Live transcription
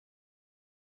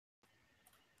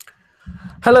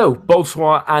Hello,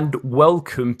 bonsoir, and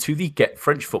welcome to the Get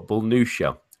French Football News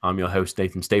Show. I'm your host,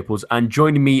 Nathan Staples, and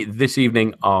joining me this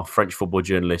evening are French football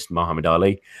journalist Mohamed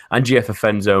Ali and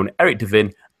GFFN's own Eric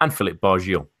Devin and Philippe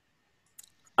Bargiel.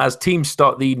 As teams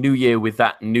start the new year with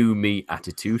that new me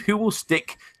attitude, who will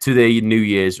stick to their New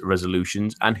Year's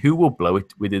resolutions and who will blow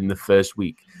it within the first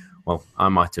week? Well, I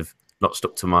might have not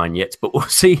stuck to mine yet, but we'll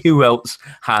see who else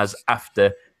has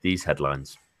after these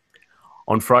headlines.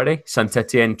 On Friday,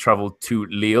 Saint-Etienne travelled to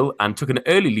Lille and took an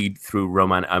early lead through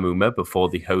Romain Amouma before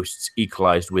the hosts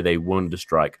equalised with a wonder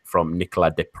strike from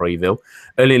Nicolas Depréville.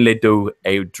 Early in Ledo,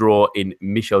 a draw in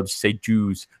Michel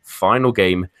Sejou's final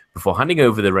game before handing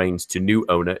over the reins to new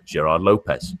owner Gerard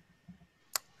Lopez.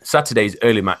 Saturday's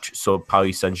early match saw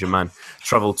Paris Saint-Germain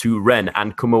travel to Rennes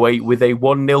and come away with a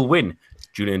 1-0 win,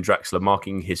 Julian Draxler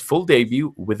marking his full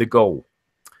debut with a goal.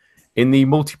 In the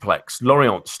multiplex,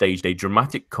 Lorient staged a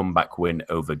dramatic comeback win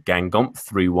over Guingamp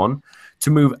 3-1 to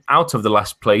move out of the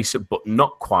last place, but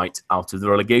not quite out of the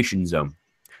relegation zone.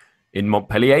 In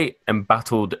Montpellier,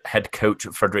 embattled head coach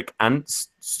Frédéric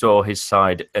Ants saw his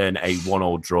side earn a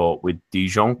 1-1 draw with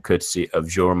Dijon, courtesy of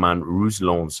Jérôme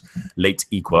Roussillon's late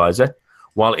equaliser,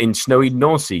 while in snowy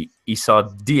Nancy,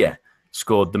 Issa Dié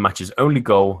scored the match's only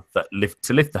goal that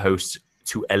to lift the hosts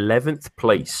to 11th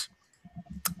place.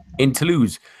 In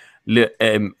Toulouse,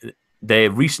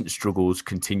 their recent struggles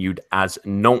continued as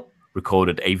Nantes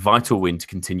recorded a vital win to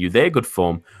continue their good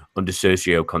form under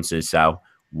Sergio Conceição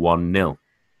 1-0.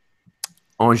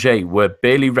 Angers were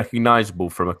barely recognisable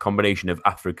from a combination of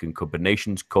African Cup of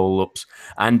Nations call-ups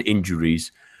and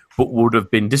injuries, but would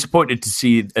have been disappointed to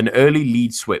see an early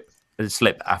lead slip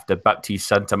after Baptiste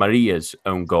Santamaria's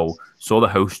own goal saw the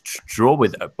hosts draw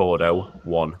with Bordeaux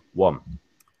 1-1.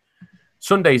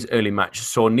 Sunday's early match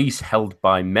saw Nice held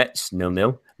by Metz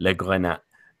 0-0. Les Grenats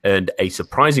earned a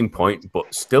surprising point,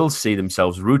 but still see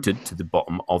themselves rooted to the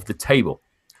bottom of the table.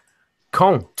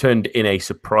 Caen turned in a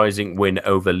surprising win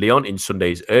over Lyon in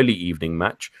Sunday's early evening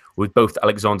match, with both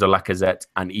Alexandre Lacazette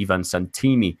and Ivan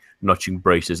Santini notching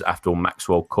braces after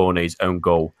Maxwell Cornet's own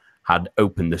goal had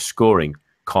opened the scoring.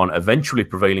 Caen eventually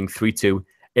prevailing 3-2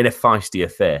 in a feisty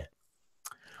affair.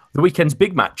 The weekend's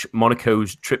big match,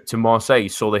 Monaco's trip to Marseille,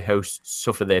 saw the hosts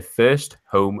suffer their first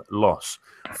home loss,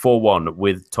 4-1,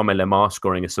 with Thomas Lemar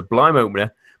scoring a sublime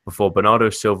opener before Bernardo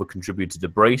Silva contributed the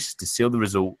brace to seal the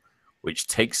result, which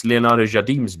takes Leonardo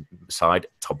Jardim's side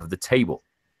top of the table.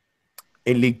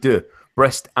 In Ligue 2,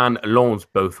 Brest and Lens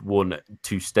both won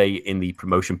to stay in the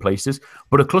promotion places,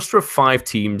 but a cluster of 5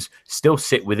 teams still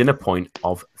sit within a point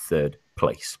of third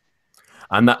place.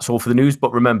 And that's all for the news.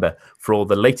 But remember, for all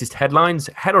the latest headlines,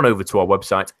 head on over to our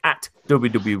website at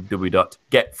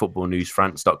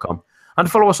www.getfootballnewsfrance.com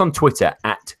and follow us on Twitter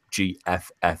at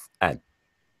GFFN.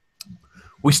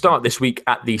 We start this week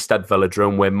at the Stade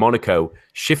Velodrome, where Monaco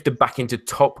shifted back into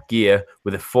top gear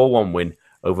with a 4-1 win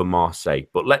over Marseille.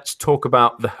 But let's talk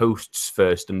about the hosts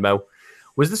first. And Mo,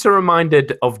 was this a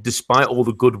reminder of, despite all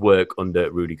the good work under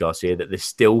Rudy Garcia, that there's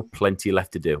still plenty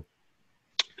left to do?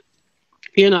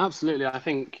 Yeah, no, absolutely. I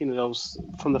think, there was,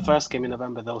 from the first game in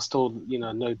November, there was still,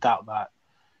 no doubt that,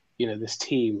 this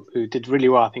team who did really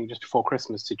well, I think, just before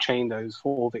Christmas to chain those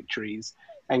 4 victories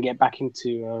and get back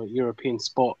into a European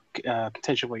spot,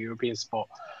 potential for a European spot.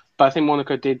 But I think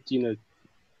Monaco did,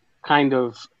 kind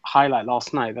of highlight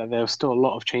last night that there are still a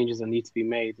lot of changes that need to be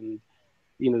made. And,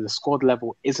 the squad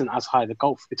level isn't as high. The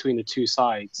gulf between the two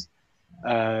sides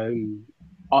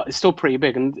it's still pretty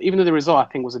big, and even though the result I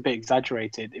think was a bit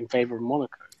exaggerated in favour of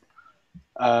Monaco,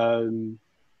 I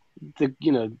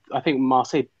think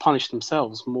Marseille punished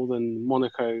themselves more than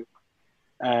Monaco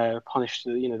punished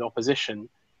the opposition,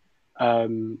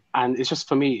 and it's just,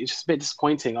 for me, it's just a bit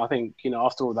disappointing. I think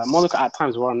after all that, Monaco at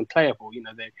times were unplayable.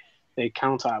 They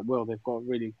counter at will. They've got a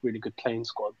really, really good playing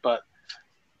squad, but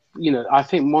I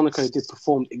think Monaco did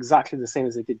perform exactly the same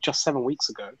as they did just 7 weeks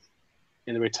ago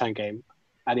in the return game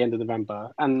at the end of November.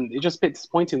 And it's just a bit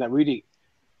disappointing that Rudy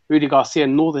Garcia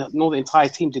nor the entire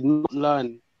team did not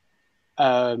learn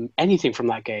anything from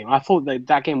that game. I thought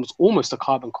that game was almost a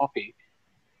carbon copy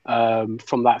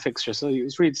from that fixture. So it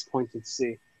was really disappointing to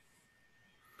see.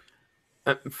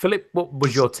 Philip, what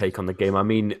was your take on the game? I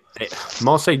mean,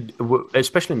 Marseille,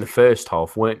 especially in the first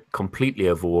half, weren't completely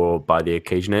overawed by the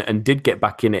occasion and did get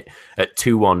back in it at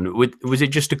 2-1. Was it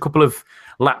just a couple of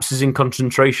lapses in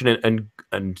concentration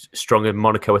and stronger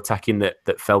Monaco attacking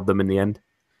that failed them in the end?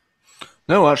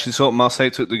 No, I actually thought Marseille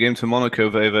took the game to Monaco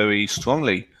very, very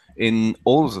strongly in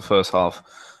all of the first half.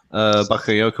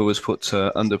 Bakayoko was put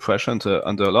under pressure,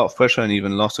 under a lot of pressure, and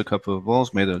even lost a couple of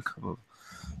balls, made a couple of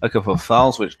a couple of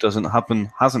fouls, which hasn't happened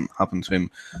to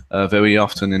him very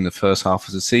often in the first half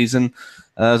of the season.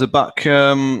 The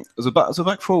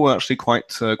back four were actually quite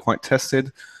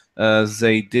tested.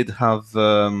 They did have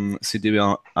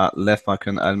Sidibé at left back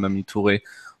and El Mami Touré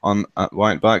at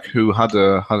right back, who had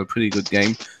a pretty good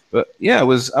game. But yeah, I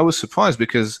was surprised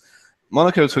because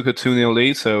Monaco took a 2-0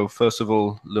 lead. So first of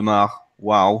all, Lemar,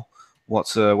 wow,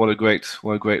 what a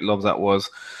great lob that was.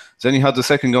 Then you had the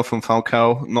second goal from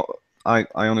Falcao. I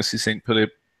honestly think Pelé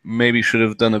maybe should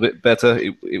have done a bit better.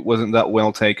 It wasn't that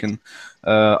well taken,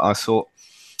 I thought.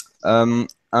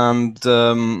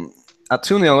 At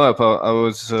 2-0 up, I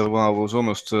was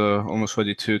almost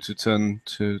ready to turn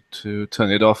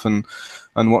it off and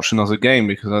watch another game,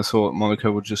 because I thought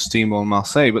Monaco would just steamroll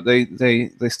Marseille, but they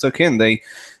stuck in. They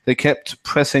kept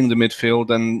pressing the midfield,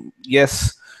 and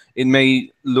yes, it may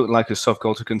look like a soft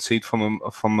goal to concede from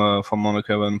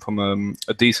Monaco and from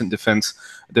a decent defense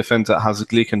that has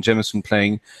Glick and Jemison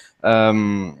playing.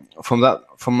 From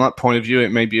that point of view,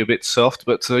 it may be a bit soft,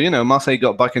 but Marseille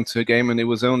got back into the game, and it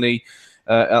was only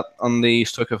on the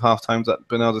stroke of half-time that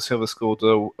Bernardo Silva scored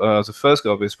the first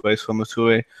goal of his race from a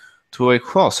Touré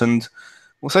cross. And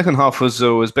the second half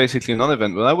was basically a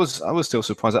non-event, but I was still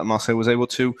surprised that Marseille was able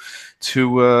to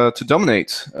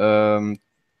dominate,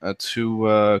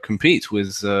 to compete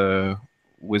with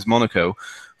Monaco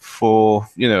for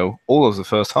all of the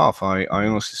first half. I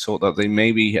honestly thought that they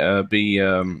maybe be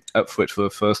up for it for the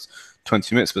first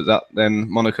 20 minutes, but then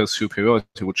Monaco's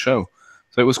superiority would show.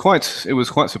 So it was quite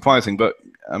surprising. But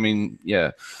I mean,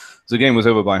 yeah, the game was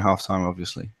over by halftime,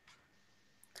 obviously.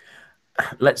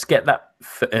 Let's get that.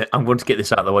 I'm going to get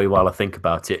this out of the way while I think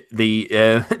about it. The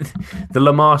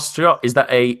Lemar shot, is that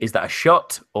a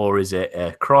shot or is it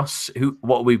a cross?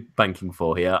 What are we banking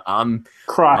for here?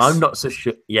 Cross. I'm not so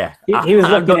sure. Yeah, he was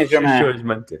looking at your man. Sure he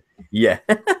meant it. Yeah,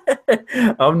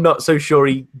 I'm not so sure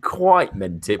he quite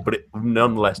meant it, but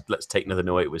nonetheless, let's take nothing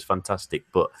away. It was fantastic.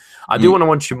 But I do want to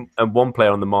mention one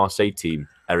player on the Marseille team,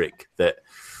 Eric, that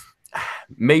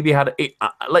maybe had.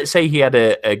 Let's say he had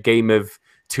a game of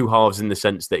two halves, in the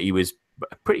sense that he was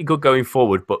pretty good going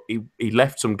forward, but he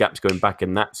left some gaps going back,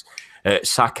 and that's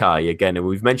Sakai again. And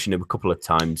we've mentioned him a couple of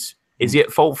times. Is he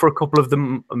at fault for a couple of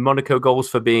the Monaco goals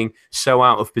for being so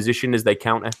out of position as they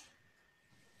counter?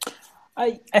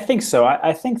 I think so.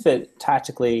 I think that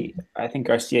tactically, I think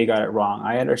Garcia got it wrong.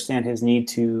 I understand his need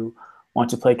to want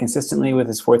to play consistently with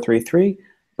his 4-3-3,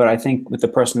 but I think with the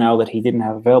personnel that he didn't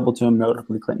have available to him,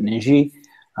 notably Clinton N'Jie,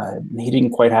 he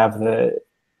didn't quite have the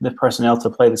personnel to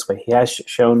play this way. He has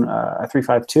shown a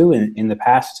 3-5-2 in the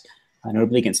past,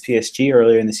 notably against PSG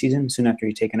earlier in the season, soon after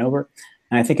he'd taken over.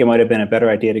 And I think it might have been a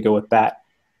better idea to go with that.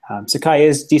 Sakai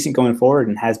is decent going forward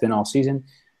and has been all season.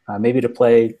 Maybe to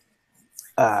play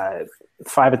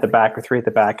 5 at the back or 3 at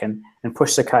the back and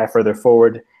push Sakai further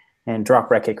forward and drop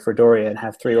Rekic for Doria and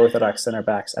have 3 orthodox center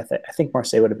backs. I think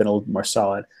Marseille would have been a little bit more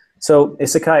solid. So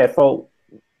is Sakai at fault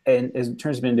in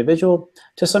terms of individual?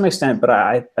 To some extent, but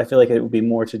I feel like it would be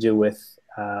more to do with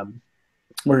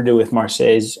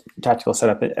Marseille's tactical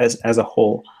setup as a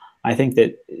whole. I think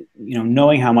that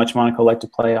knowing how much Monaco like to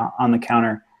play on the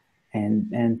counter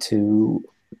and to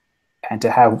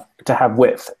have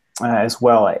width as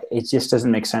well, it just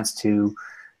doesn't make sense to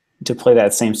play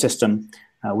that same system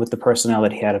with the personnel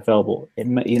that he had available. It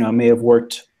may have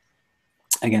worked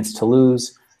against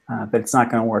Toulouse, but it's not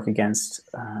going to work against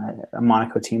a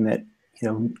Monaco team that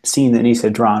seeing that Nice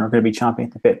had drawn are going to be chomping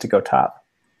at the bit to go top.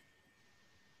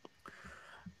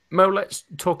 Mo, let's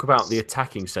talk about the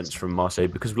attacking sense from Marseille,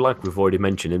 because like we've already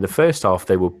mentioned, in the first half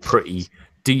they were pretty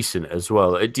decent as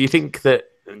well. Do you think that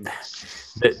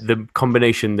the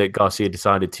combination that Garcia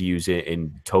decided to use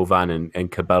in Thauvin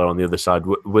and Cabella on the other side,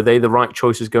 were they the right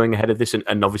choices going ahead of this?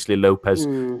 And obviously Lopez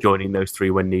joining those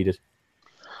 3 when needed?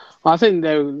 I think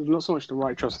they were not so much the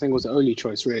right choice. I think it was the only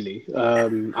choice, really,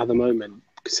 at the moment,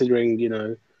 considering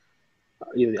the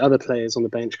other players on the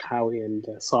bench, Cowie and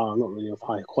Sarr, are not really of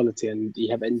high quality, and you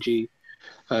have NG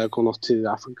gone off to the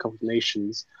African Cup of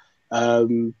Nations.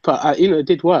 But it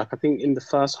did work. I think in the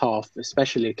first half,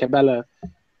 especially Cabella,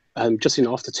 just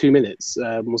after 2 minutes,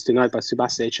 was denied by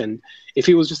Subasic, and if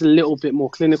he was just a little bit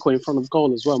more clinical in front of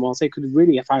goal as well, Marseille could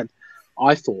really have had,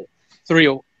 I thought,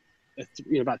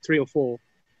 about 3 or 4.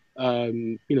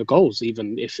 Goals,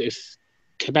 even if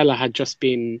Cabella had just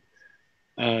been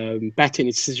better in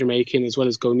his decision making, as well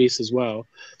as Gomis as well.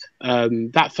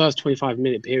 That first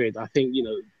 25-minute period, I think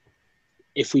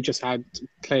if we just had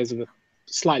players of a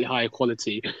slightly higher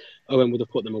quality, Owen would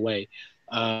have put them away.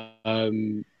 But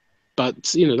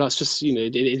that's just it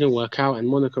didn't work out, and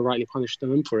Monaco rightly punished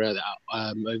them for it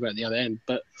over at the other end.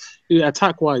 But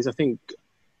attack wise, I think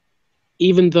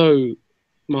even though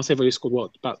Marseille have only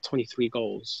scored about 23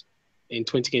 goals in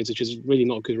 20 games, which is really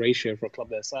not a good ratio for a club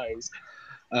their size.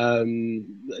 In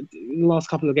the last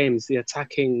couple of games, the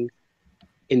attacking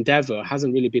endeavour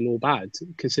hasn't really been all bad,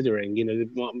 considering the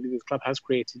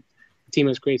team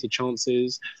has created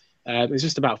chances. It's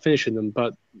just about finishing them.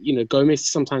 But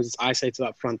Gomez sometimes is isolated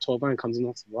up front. Thauvin comes in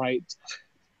off the right,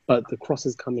 but the cross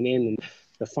is coming in, and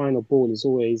the final ball is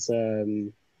always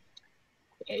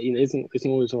isn't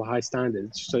always of high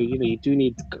standards. So you do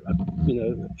need a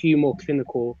few more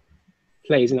clinical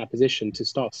plays in that position to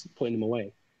start putting them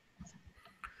away.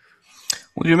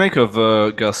 What do you make of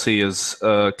Garcia's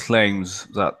claims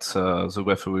that the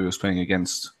referee was playing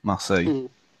against Marseille?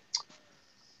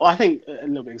 Well, I think a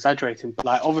little bit exaggerating, but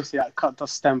obviously that cut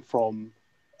does stem from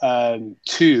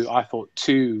two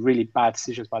really bad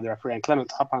decisions by the referee. And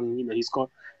Clement Turpin, he's got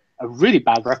a really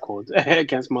bad record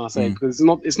against Marseille because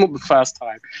it's not the first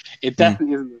time. It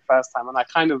definitely isn't the first time, and I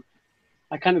kind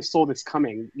of saw this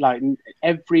coming. Like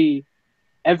every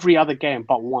other game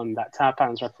but one that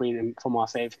Turpin's refereed for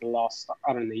Marseille for the last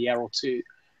year or two,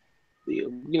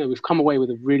 we've come away with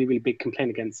a really, really big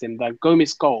complaint against him. The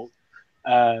Gomis goal,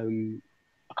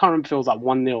 I can't remember if it was like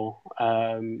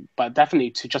 1-0, but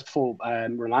definitely just before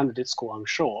Rolando did score, I'm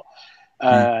sure.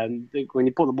 When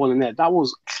he put the ball in there, that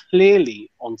was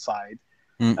clearly onside.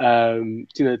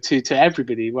 To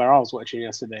everybody where I was watching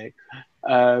yesterday,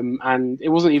 and it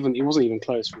wasn't even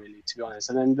close, really, to be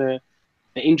honest. And then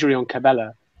the injury on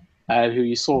Cabella, who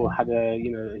you saw had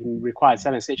he required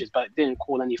 7 stitches, but didn't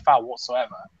call any foul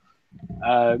whatsoever.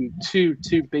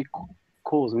 Two big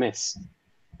calls missed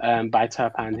by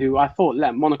Turpin, who I thought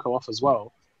let Monaco off as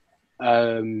well.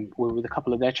 With a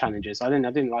couple of their challenges, I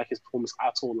didn't like his performance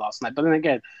at all last night. But then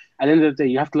again, at the end of the day,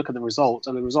 you have to look at the result,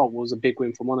 and the result was a big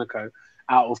win for Monaco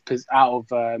out of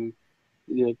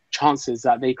chances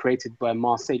that they created where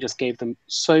Marseille just gave them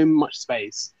so much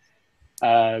space.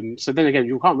 So then again,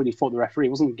 you can't really fault the referee.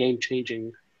 It wasn't a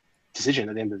game-changing decision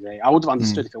at the end of the day. I would have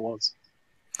understood if it was.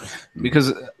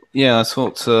 Because I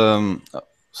thought.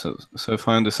 So if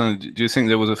I understand, do you think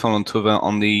there was a foul on Thauvin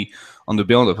on the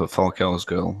build-up of Falcao's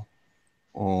goal,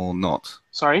 or not?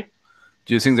 Sorry?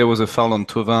 Do you think there was a foul on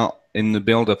Thauvin in the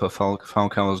build-up of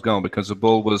Falcao's goal because the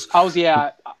ball was?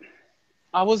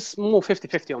 I was more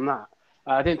 50-50 on that.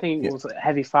 I didn't think it was a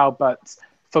heavy foul, but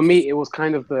for me, it was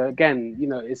kind of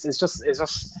it's just.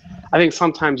 I think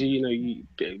sometimes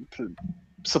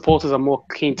supporters are more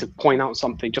keen to point out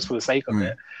something just for the sake of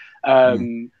it.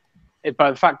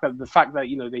 But the fact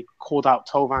that they called out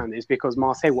Thauvin is because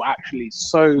Marseille were actually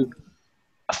so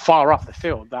far up the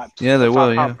field that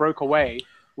they broke away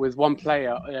with one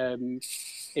player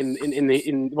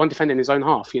in one defender in his own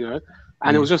half,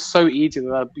 and it was just so easy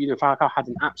that Falcao had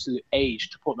an absolute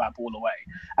age to put that ball away,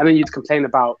 and then you'd complain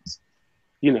about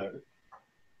there's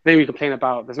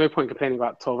no point complaining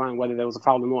about Thauvin whether there was a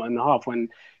foul or not in the half when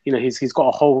he's got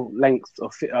a whole length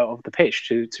of the pitch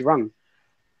to run.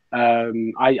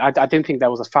 I didn't think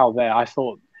there was a foul there. I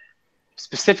thought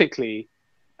specifically,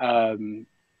 the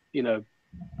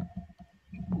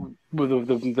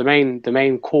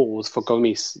main cause for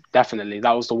Gomis, definitely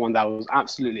that was the one that was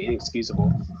absolutely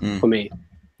inexcusable for me.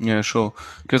 Yeah, sure.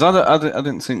 Because I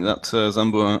didn't think that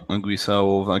Zambo Anguissa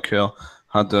or Vainqueur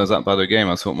had that bad a game.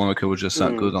 I thought Monaco was just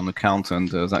that good on the counter and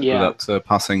that good at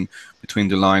passing between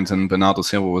the lines, and Bernardo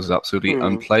Silva was absolutely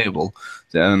unplayable.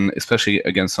 And especially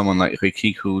against someone like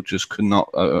Riqui, who just could not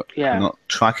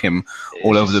track him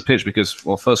all over the pitch because,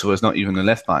 well, first of all, it's not even a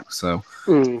left back, so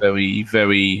very,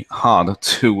 very hard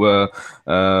to.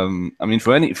 I mean,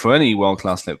 for any world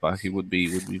class left back, it would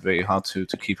be very hard to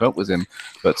keep up with him.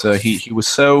 But he was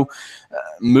so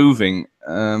moving.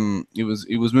 He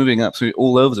was moving absolutely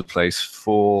all over the place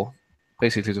for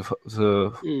basically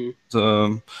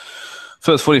the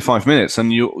first 45 minutes,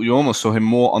 and you almost saw him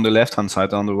more on the left-hand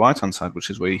side than on the right-hand side, which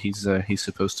is where he's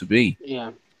supposed to be.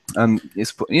 Yeah. And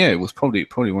it was probably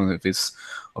one of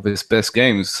his best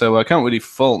games. So I can't really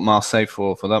fault Marseille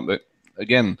for that. But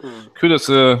again, kudos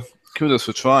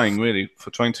for trying to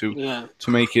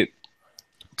make it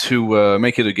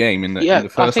a game in the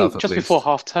first half. Just before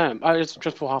half time,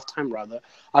 rather.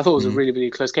 I thought it was a really, really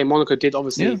close game. Monaco did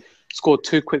obviously score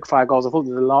 2 quick fire goals. I thought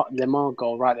the Lemar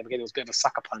goal right at the beginning was a bit of a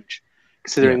sucker punch,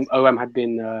 considering OM had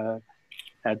been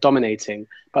dominating.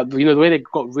 But the way they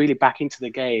got really back into the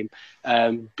game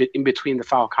in between the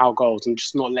Falcao goals and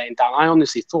just not letting down. I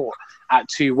honestly thought at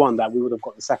 2-1 that we would have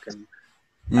got the second.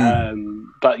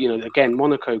 But again,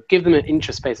 Monaco, give them an inch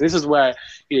of space. And this is where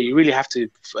you really have to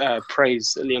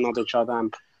praise Leonardo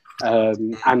Jardim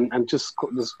and just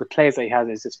the players that he has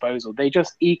at his disposal. They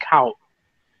just eke out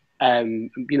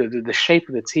the shape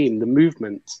of the team, the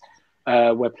movement,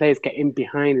 where players get in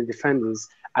behind the defenders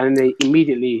and then they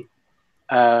immediately,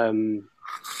 get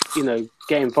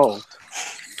involved.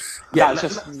 Yeah,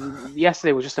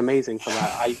 Yesterday was just amazing for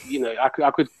that. I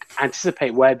could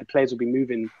anticipate where the players would be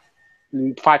moving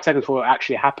 5 seconds before it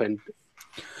actually happened.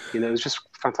 It was just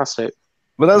fantastic.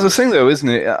 But that's the thing, though, isn't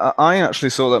it? I actually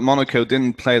saw that Monaco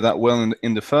didn't play that well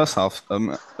in the first half.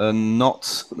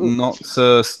 Not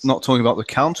talking about the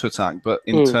counter attack, but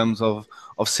in terms of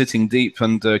sitting deep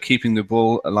and keeping the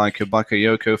ball, like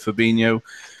Bakayoko, Fabinho,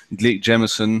 Gleek,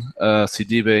 Jemison,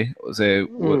 Sidibe.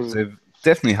 They've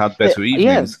definitely had better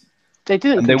evenings. Yeah, they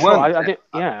didn't control. I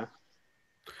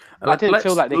didn't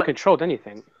feel like they controlled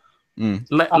anything.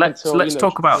 Let's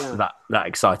talk about that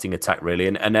exciting attack, really.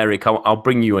 And Eric, I'll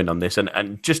bring you in on this.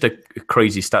 And just a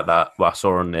crazy stat that I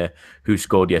saw on there, who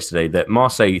scored yesterday, that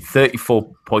Marseille,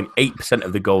 34.8%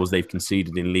 of the goals they've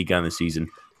conceded in Ligue 1 this season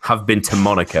have been to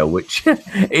Monaco, which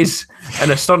is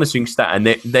an astonishing stat. And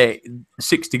they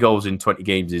 60 goals in 20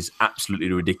 games is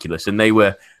absolutely ridiculous. And they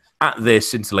were at their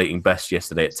scintillating best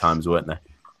yesterday at times, weren't they?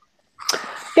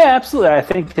 Yeah, absolutely. I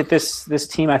think that this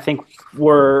team,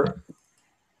 were...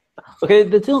 Okay,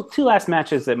 the two last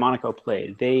matches that Monaco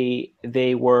played,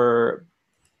 they were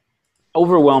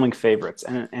overwhelming favorites.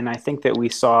 And I think that we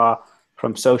saw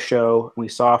from Sochaux, we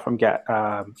saw from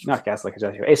not Gaslick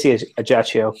Ajaccio, AC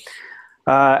Ajaccio,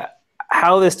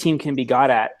 how this team can be got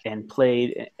at and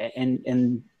played,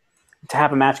 and to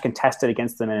have a match contested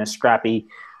against them in a scrappy,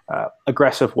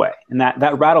 aggressive way, and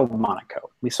that rattled Monaco.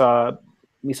 We saw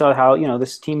how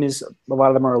this team is, a lot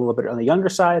of them are a little bit on the younger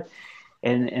side,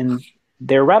 and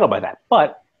they're rattled by that.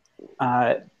 But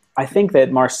I think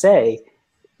that Marseille,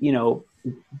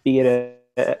 be it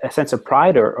a sense of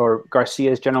pride or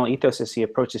Garcia's general ethos as he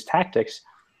approaches tactics,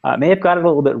 may have got it a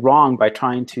little bit wrong by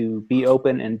trying to be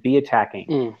open and be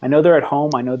attacking. I know they're at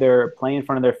home. I know they're playing in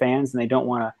front of their fans, and they don't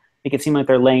want to make it seem like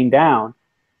they're laying down.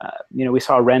 We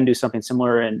saw Rennes do something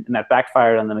similar, and that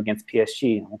backfired on them against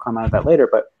PSG. And we'll come out of that later.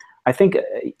 But I think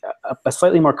a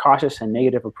slightly more cautious and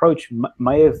negative approach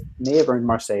may have earned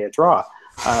Marseille a draw.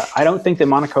 I don't think that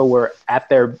Monaco were at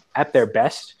their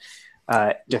best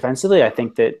defensively. I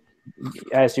think that,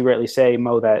 as you rightly say,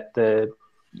 Mo, that the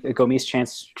Gomis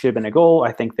chance should have been a goal.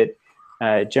 I think that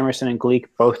Jemerson and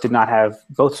Gleek both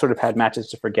sort of had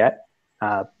matches to forget.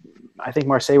 I think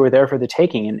Marseille were there for the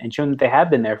taking, and shown that they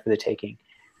have been there for the taking.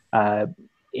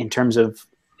 In terms of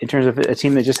a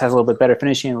team that just has a little bit better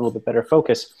finishing and a little bit better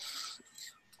focus,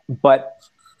 but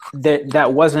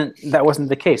that wasn't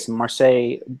the case.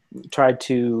 Marseille tried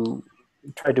to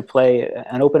play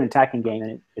an open attacking game,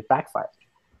 and it backfired.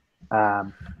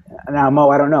 Now,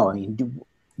 Mo, I don't know. I mean, do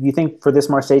you think for this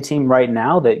Marseille team right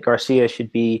now that Garcia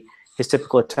should be his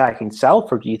typical attacking self,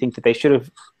 or do you think that they should have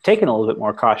taken a little bit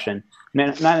more caution?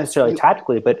 Not necessarily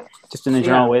tactically, but just in the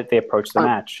general way that they approach the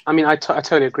match. I mean, I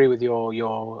totally agree with your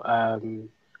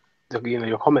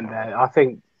comment there. I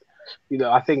think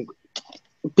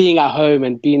being at home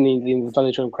and being in the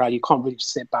Velodrome crowd, you can't really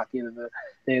just sit back.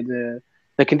 The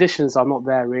conditions are not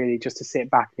there really just to sit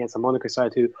back against a Monaco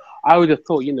side who I would have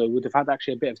thought would have had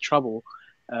actually a bit of trouble,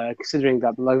 considering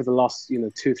that over the last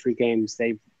 2-3 games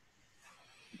they've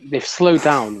slowed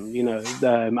down.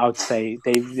 I would say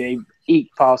they eat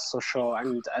past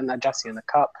Sochaux and Ajaccio in the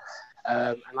cup,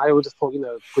 and I would have thought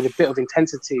with a bit of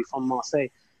intensity from Marseille,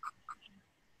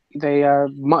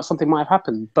 something might have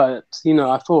happened. But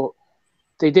I thought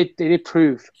they did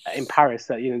prove in Paris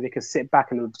that they could sit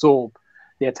back and absorb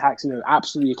the attacks,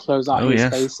 absolutely close out any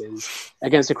spaces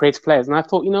against the creative players. And I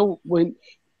thought, when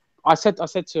I said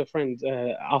to a friend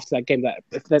after that game that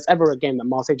if there's ever a game that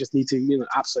Marseille just need to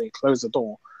absolutely close the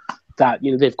door, that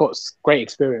they've got great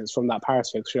experience from that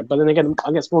Paris fixture. But then again,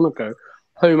 against Monaco,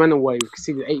 home and away, we've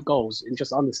conceded 8 goals in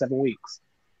just under 7 weeks.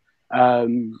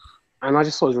 And I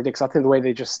just thought it was ridiculous. I think the way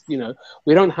they just,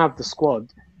 we don't have the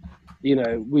squad.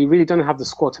 We really don't have the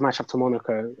squad to match up to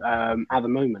Monaco at the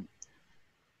moment.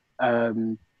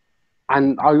 And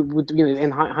I would,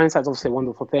 in hindsight, it's obviously a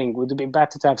wonderful thing. Would it be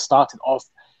better to have started off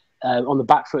on the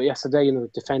back foot yesterday,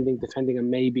 defending,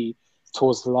 and maybe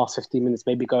towards the last 15 minutes,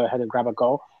 maybe go ahead and grab a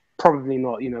goal? Probably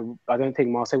not. I don't think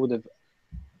Marseille would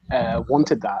have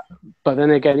wanted that. But then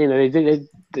again,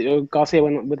 Garcia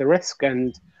went with a risk,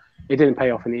 and it didn't pay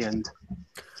off in the end.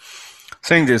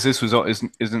 Saying this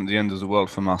isn't the end of the world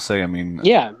for Marseille. I mean,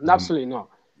 yeah, absolutely not.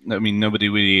 I mean, nobody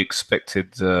really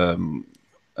expected. Well,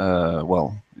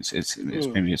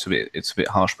 maybe it's a bit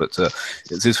harsh, but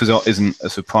this result isn't a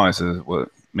surprise. The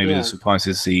surprise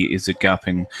is the gap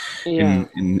in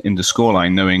the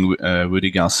scoreline, knowing Rudy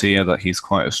Garcia, that he's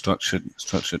quite a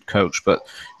structured coach. But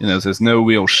there's no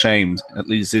real shame, at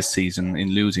least this season, in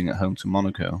losing at home to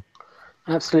Monaco.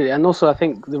 Absolutely, and also I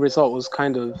think the result was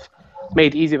kind of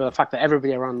made easier by the fact that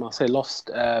everybody around Marseille lost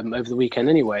over the weekend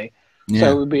anyway.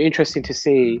 So it would be interesting to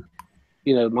see.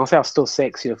 Marseille are still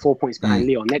 6, 4 points behind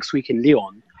Lyon. Next week in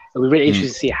Lyon, it'll be really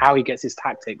interesting to see how he gets his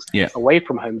tactics away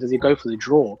from home. Does he go for the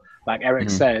draw, like Eric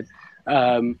said,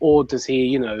 or does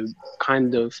he,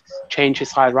 kind of change his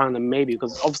side around and maybe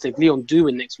because obviously if Lyon do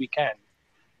win next weekend,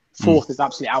 fourth is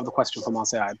absolutely out of the question for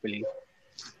Marseille, I believe.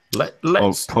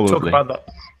 Let's talk about that.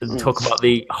 Talk about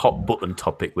the hot button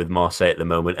topic with Marseille at the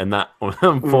moment, and that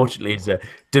unfortunately is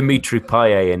Dimitri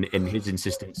Payet and his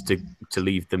insistence to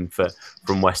leave them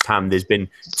from West Ham. There's been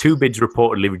 2 bids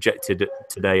reportedly rejected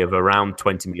today of around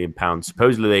 £20 million.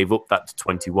 Supposedly they've upped that to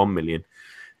 21 million.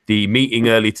 The meeting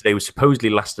early today was supposedly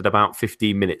lasted about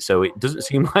 15 minutes, so it doesn't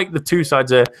seem like the two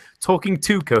sides are talking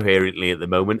too coherently at the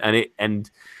moment,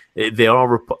 and there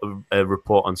are a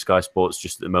report on Sky Sports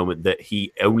just at the moment that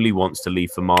he only wants to leave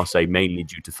for Marseille mainly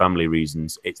due to family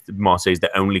reasons. Marseille's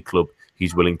the only club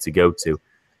he's willing to go to.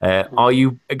 Are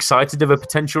you excited of a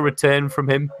potential return from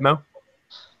him, Mo?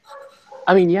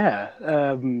 I mean, yeah,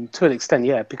 to an extent,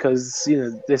 yeah, because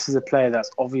this is a player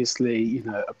that's obviously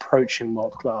approaching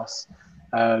world class.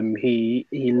 He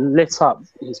lit up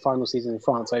his final season in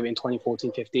France over in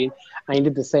 2014-15, and he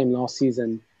did the same last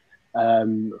season.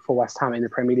 For West Ham in the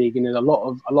Premier League, a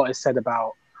lot is said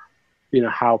about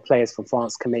how players from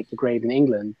France can make the grade in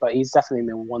England, but he's definitely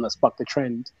the one that's bucked the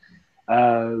trend.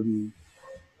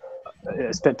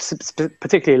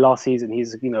 Particularly last season,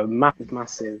 he's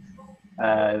massive,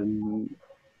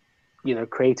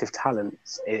 creative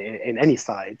talents in any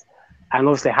side, and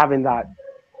obviously having that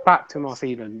back to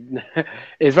Marseille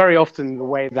is very often the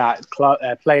way that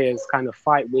players kind of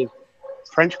fight with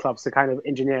French clubs to kind of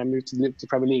engineer and move to the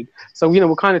Premier League. So,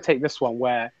 we'll kind of take this one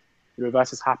where the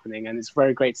reverse is happening. And it's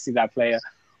very great to see that player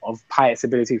of Payet's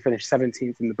ability to finish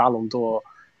 17th in the Ballon d'Or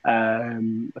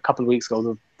a couple of weeks ago,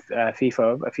 the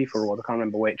FIFA award, I can't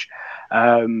remember which,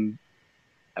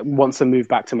 wants to move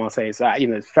back to Marseille. So,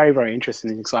 it's very, very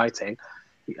interesting and exciting.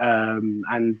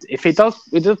 And if it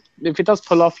does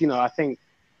pull off, I think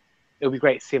it'll be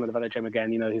great to see him at the Velodrome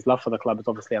again. His love for the club is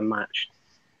obviously unmatched.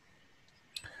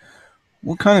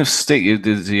 What kind of state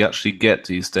does he actually get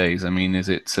these days? I mean, is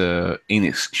it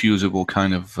inexcusable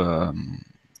kind of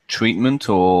treatment,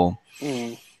 or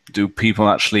do people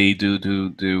actually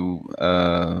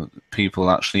people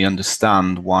actually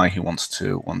understand why he wants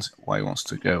to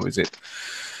go? Is it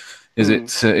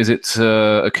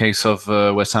a case of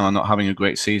West Ham are not having a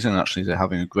great season? Actually, they're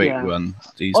having a great run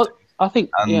these days. I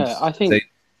think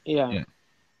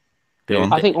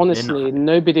honestly,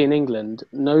 nobody in England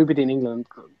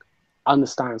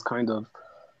understands kind of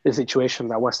the situation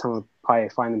that West Ham and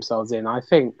Payet find themselves in. I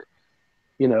think,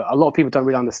 a lot of people don't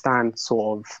really understand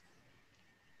sort of,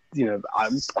 I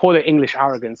call it English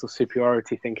arrogance or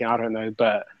superiority thinking, I don't know,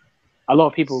 but a lot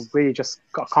of people really just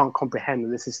can't comprehend that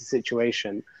this is the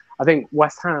situation. I think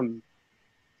West Ham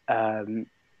haven't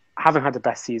had the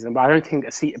best season, but I don't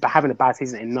think having a bad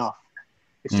season enough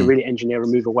is to really engineer a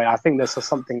move away. I think there's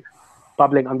something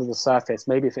bubbling under the surface.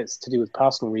 Maybe if it's to do with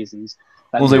personal reasons.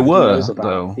 Well, they were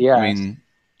though. Yeah. I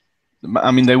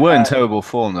mean, they were in terrible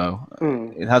form though.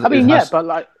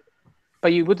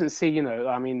 But you wouldn't see.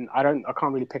 I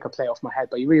can't really pick a player off my head,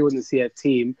 but you really wouldn't see a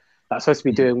team that's supposed to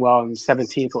be doing well in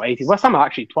 17th or 18th. West Ham are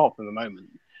actually 12th at the moment.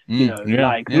 Not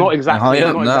exactly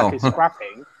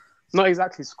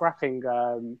scrapping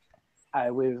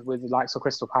with the likes of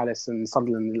Crystal Palace and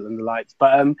Sunderland and the likes.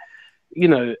 But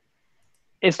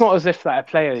it's not as if that a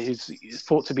player who's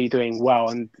thought to be doing well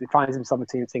and finds himself in the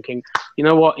team thinking, you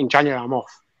know what, in January I'm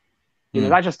off.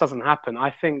 That just doesn't happen.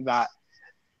 I think that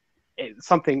it's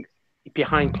something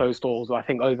behind closed doors, or I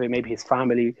think over maybe his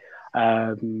family,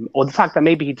 or the fact that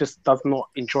maybe he just does not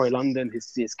enjoy London,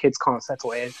 his kids can't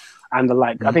settle in, and the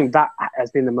like. I think that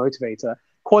has been the motivator.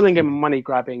 Calling him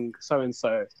money-grabbing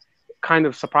so-and-so kind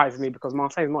of surprises me, because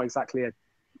Marseille is not exactly a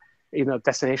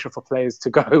destination for players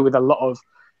to go with a lot of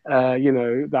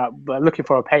that looking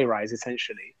for a pay rise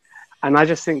essentially. And I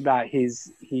just think that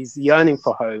he's yearning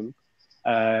for home.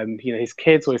 His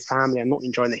kids or his family are not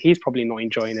enjoying it. He's probably not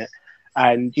enjoying it.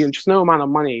 And just no amount of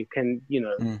money can,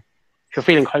 if you're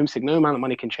feeling homesick, no amount of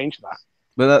money can change that.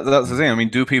 But that's the thing. I mean,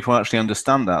 do people actually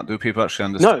understand that? Do people actually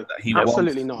understand that he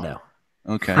absolutely wants... not.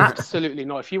 No. Okay. Absolutely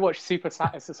not. If you watch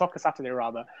Soccer Saturday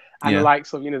rather, and the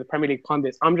likes of the Premier League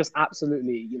pundits, I'm just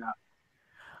absolutely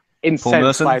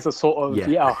incensed by the sort of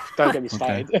don't get me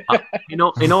started. In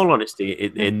all honesty,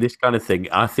 in this kind of thing,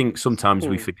 I think sometimes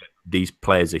we forget these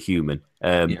players are human.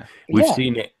 Yeah. We've Yeah.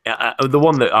 seen it. The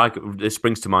one that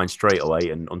springs to mind straight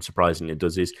away, and unsurprisingly it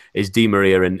does, is Di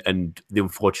Maria and the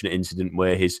unfortunate incident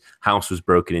where his house was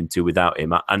broken into without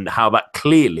him, and how that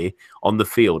clearly on the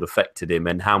field affected him,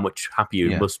 and how much happier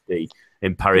he must be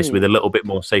in Paris with a little bit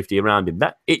more safety around him.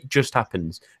 That it just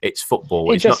happens. It's football.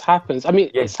 It It's just not, happens. I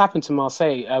mean, it's happened to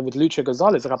Marseille with Lucho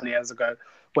Gonzalez a couple of years ago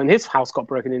when his house got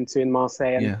broken into in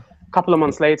Marseille, and a couple of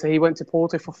months later he went to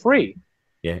Porto for free.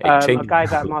 Yeah, A guy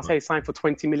that Marseille signed for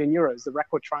 20 million euros, the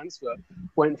record transfer,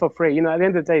 went for free. You know, at the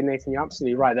end of the day, Nathan, you're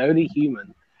absolutely right. They're only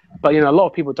human. But, you know, a lot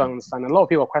of people don't understand. A lot of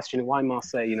people are questioning why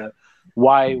Marseille, you know,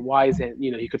 why is it,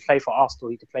 you know, he could play for Arsenal,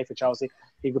 he could play for Chelsea,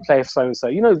 he could play for so-and-so.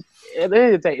 You know, at the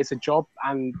end of the day, it's a job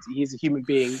and he's a human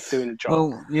being doing a job.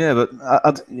 Well, yeah, but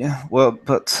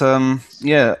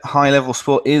high-level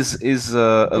sport is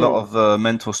a lot of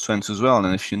mental strength as well.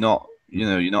 And if you're not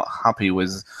happy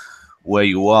with where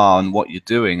you are and what you're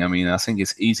doing, I mean, I think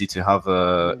it's easy to have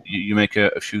you make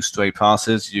a few stray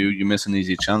passes, you miss an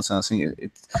easy chance, and I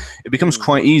think it becomes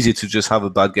quite easy to just have a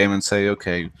bad game and say,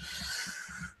 okay,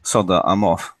 sod that, I'm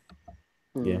off.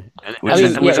 Yeah,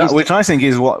 which I think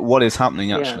is what is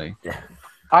happening actually. Yeah.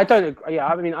 I don't agree. Yeah,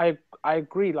 I mean, I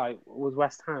agree. Like with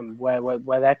West Ham,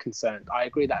 where they're concerned, I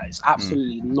agree that it's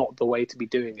absolutely not the way to be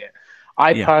doing it.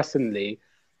 I personally,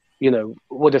 you know,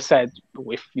 would have said,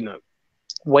 if you know,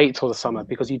 wait till the summer,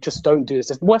 because you just don't do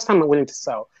this. If West Ham are willing to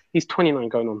sell, he's 29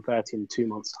 going on 30 in 2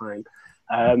 months' time.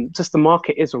 Just the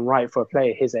market isn't right for a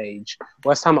player his age.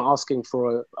 West Ham are asking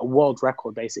for a world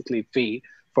record, basically, fee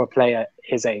for a player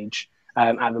his age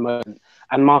at the moment.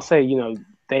 And Marseille, you know,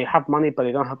 they have money, but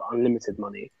they don't have unlimited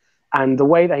money. And the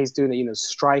way that he's doing it, you know,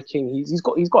 striking, he's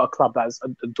got a club that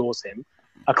adores him,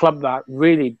 a club that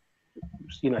really,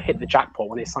 you know, hit the jackpot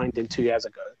when they signed him 2 years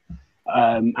ago.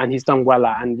 And he's done well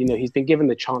at, and you know, he's been given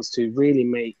the chance to really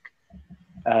make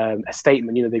a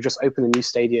statement. You know, they've just opened a new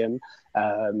stadium.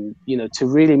 You know, to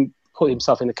really put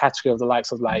himself in the category of the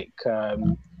likes of like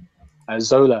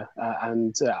Zola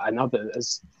and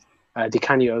others, Di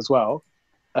Canio as well.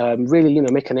 Really, you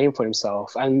know, make a name for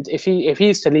himself. And if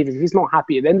he's to leave, if he's not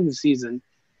happy at the end of the season,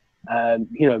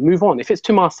 you know, move on. If it's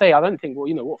to Marseille, I don't think. Well,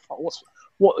 you know,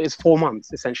 what is 4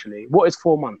 months essentially? What is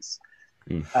 4 months?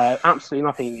 Absolutely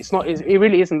nothing. It's not. It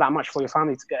really isn't that much for your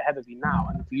family to get ahead of you now,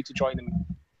 and for you to join them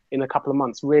in a couple of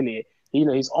months. Really, you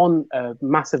know, he's on a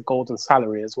massive golden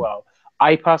salary as well.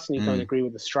 I personally don't agree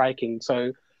with the striking.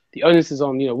 So the onus is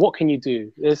on, you know, what can you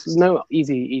do? There's no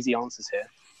easy answers here.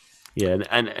 Yeah,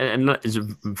 and let's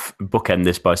bookend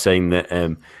this by saying that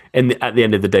at the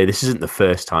end of the day, this isn't the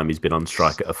first time he's been on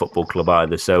strike at a football club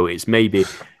either. So it's maybe.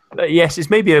 Yes, it's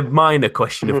maybe a minor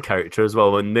question of character as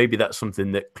well, and maybe that's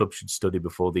something that clubs should study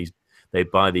before they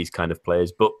buy these kind of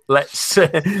players. But let's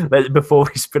before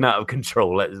we spin out of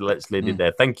control, let's leave it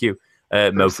there. Thank you,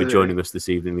 Mo, for joining us this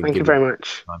evening. Thank you very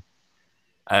much.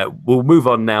 We'll move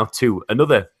on now to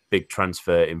another big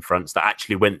transfer in France that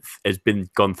actually has been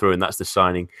gone through, and that's the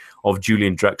signing of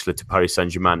Julian Draxler to Paris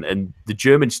Saint-Germain. And the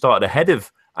German started ahead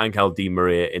of Angel Di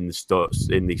Maria in the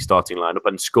starting lineup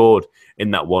and scored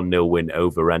in that 1-0 win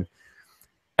over Rennes.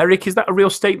 Eric, is that a real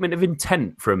statement of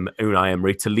intent from Unai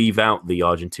Emery to leave out the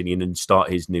Argentinian and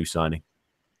start his new signing?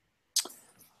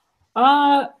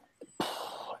 A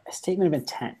statement of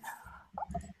intent.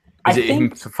 Is it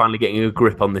him finally getting a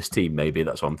grip on this team? Maybe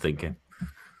that's what I'm thinking.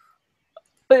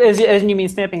 But as you mean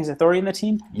stamping his authority in the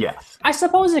team? Yes. I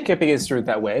suppose it could be construed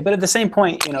that way. But at the same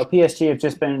point, you know, PSG have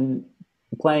just been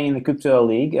playing the Coupe de la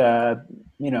Ligue.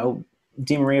 You know,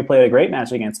 Di Maria played a great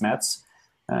match against Metz,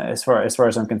 as far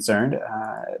as I'm concerned.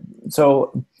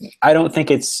 So I don't think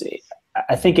it's.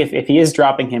 I think if he is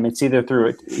dropping him, it's either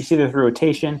through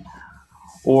rotation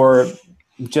or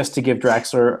just to give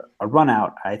Draxler a run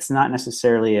out. It's not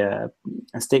necessarily a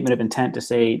statement of intent to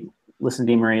say, "Listen,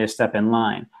 Di Maria, step in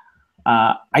line."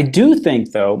 I do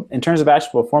think, though, in terms of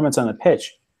actual performance on the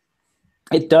pitch,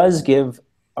 it does give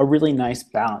a really nice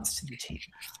balance to the team.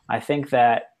 I think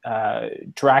that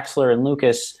Draxler and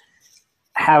Lucas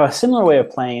have a similar way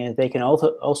of playing. They can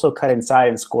also cut inside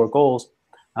and score goals,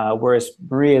 whereas Di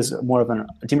Maria is more of an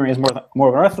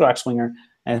orthodox winger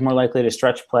and is more likely to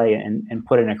stretch play and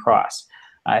put in a cross.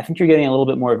 I think you're getting a little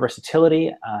bit more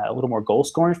versatility, a little more goal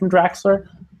scoring from Draxler,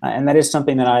 and that is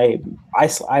something that I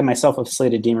myself have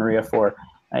slated Di Maria for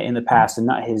in the past,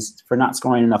 and for not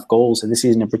scoring enough goals this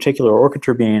season in particular, or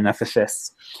contributing enough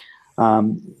assists.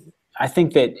 I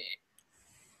think that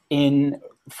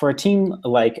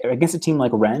against a team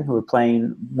like Rennes, who are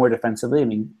playing more defensively, I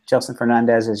mean, Gelson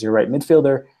Fernandez is your right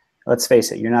midfielder. Let's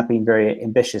face it, you're not being very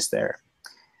ambitious there.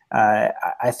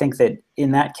 I think that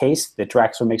in that case, that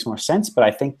Draxler makes more sense, but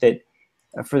I think that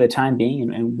for the time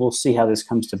being, and we'll see how this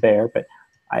comes to bear. But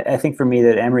I think for me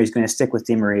that Emery is going to stick with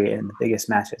Di Maria in the biggest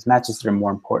matches that are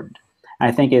more important. And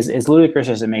I think as ludicrous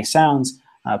as it may sound,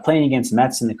 playing against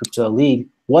Metz in the Coupe de la Ligue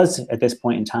was, at this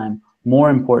point in time, more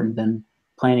important than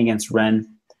playing against Rennes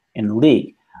in the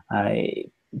league.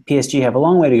 PSG have a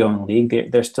long way to go in the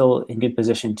league. They're still in good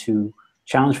position to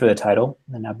challenge for the title.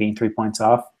 They're now being 3 points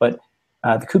off. But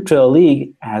the Coupe de la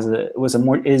Ligue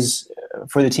is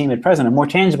for the team at present a more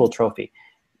tangible trophy.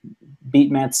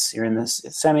 Beat Metz, you're in the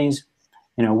semis.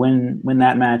 Win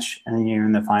that match, and then you're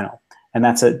in the final. And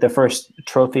that's the first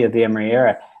trophy of the Emery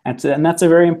era. And that's a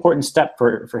very important step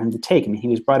for him to take. I mean, he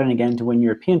was brought in again to win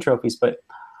European trophies, but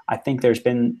I think there's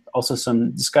been also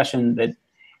some discussion that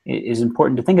is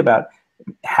important to think about.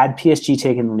 Had PSG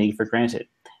taken the league for granted,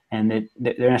 and that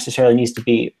there necessarily needs to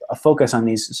be a focus on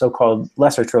these so-called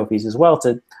lesser trophies as well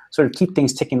to sort of keep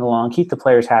things ticking along, keep the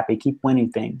players happy, keep winning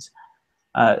things.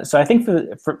 So I think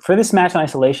for this match in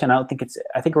isolation, I think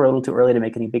we're a little too early to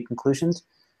make any big conclusions,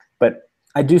 but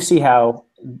I do see how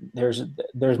there's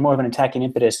more of an attacking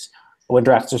impetus when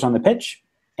Draxler's on the pitch,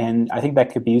 and I think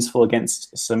that could be useful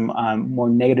against some more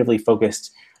negatively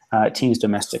focused teams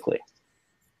domestically.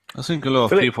 I think a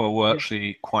lot of people were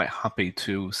actually quite happy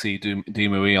to see Di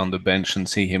Maria on the bench and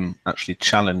see him actually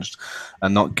challenged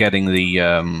and not getting the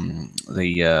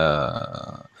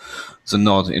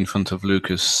nod in front of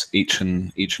Lucas each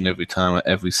and every time,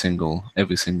 every single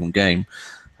game.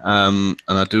 And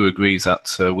I do agree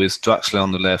that with Draxler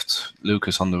on the left,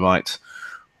 Lucas on the right,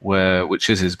 which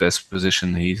is his best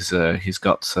position, he's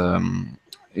got a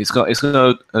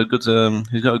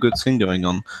good thing going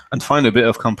on, and find a bit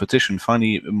of competition,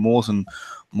 finding more than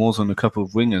a couple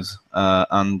of wingers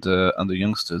and the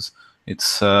youngsters.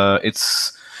 It's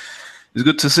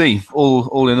good to see.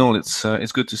 All in all,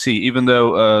 it's good to see. Even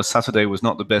though Saturday was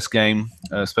not the best game,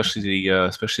 especially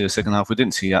the second half. We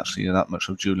didn't see actually that much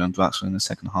of Julian Draxler in the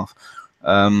second half.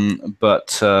 It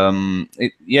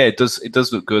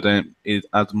does look good, and it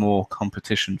adds more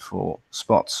competition for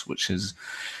spots, which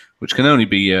can only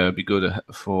be good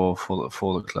for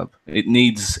the club. It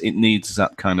needs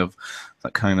that kind of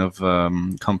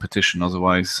competition.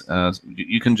 Otherwise,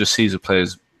 you can just see the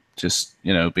players just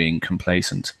being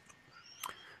complacent.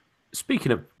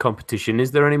 Speaking of competition,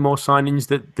 is there any more signings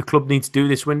that the club needs to do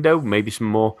this window? Maybe some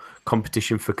more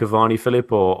competition for Cavani,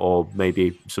 Philip, or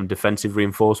maybe some defensive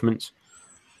reinforcements?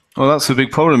 Well, that's a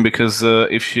big problem because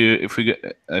if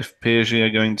PSG are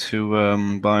going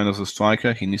to buy another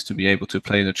striker, he needs to be able to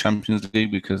play the Champions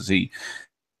League, because the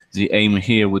aim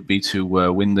here would be to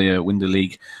win the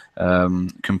league,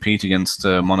 compete against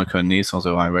Monaco and Nice.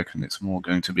 Although I reckon it's more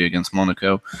going to be against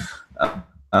Monaco.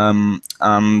 And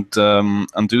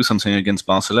do something against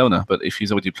Barcelona. But if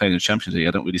he's already playing in the Champions League,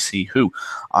 I don't really see who.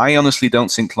 I honestly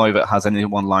don't think Kluivert has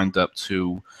anyone lined up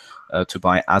to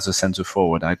buy as a centre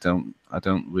forward. I don't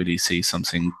really see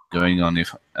something going on.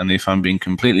 If I'm being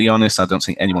completely honest, I don't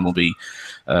think anyone will be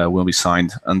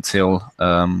signed until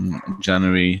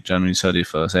January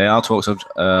 31st. There are talks of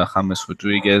James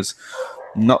Rodriguez.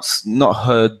 Not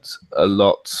heard a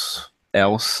lot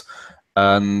else.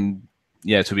 And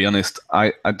yeah, to be honest,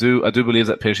 I do believe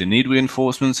that PSG need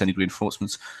reinforcements. They need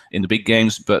reinforcements in the big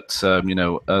games, but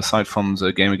aside from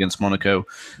the game against Monaco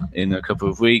in a couple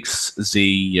of weeks,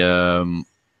 the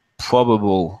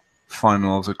probable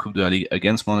final of the Coupe de la Ligue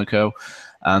against Monaco,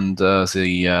 and the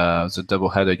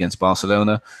doubleheader against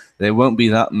Barcelona, there won't be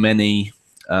that many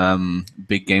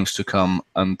big games to come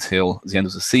until the end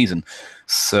of the season.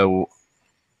 So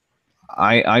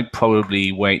I'd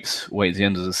probably wait the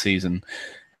end of the season.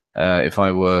 If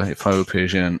I were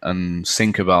PSG, and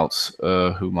think about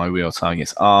who my real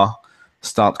targets are,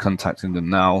 start contacting them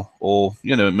now, or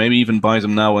maybe even buy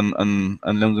them now and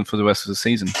loan them for the rest of the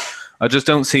season. I just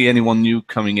don't see anyone new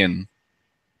coming in.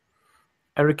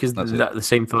 Eric, is that the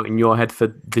same thought in your head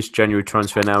for this January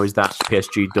transfer now? Is that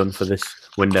PSG done for this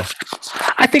window?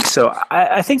 I think so.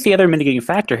 I think the other mitigating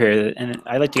factor here, and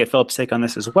I'd like to get Philip's take on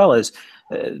this as well, is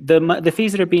the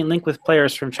fees that are being linked with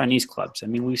players from Chinese clubs. I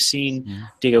mean, we've seen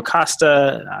Diego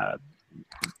Costa,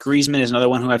 Griezmann is another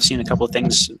one who I've seen a couple of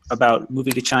things about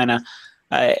moving to China.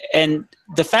 And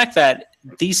the fact that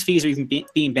these fees are even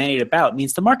being bandied about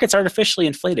means the market's artificially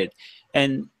inflated.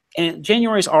 And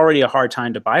January is already a hard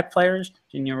time to buy players.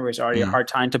 January is already a hard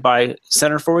time to buy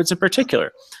center forwards in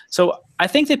particular. So I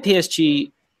think that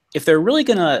PSG, if they're really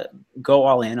going to go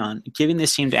all in on giving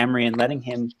this team to Emery and letting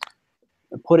him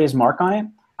put his mark on it,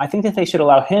 I think that they should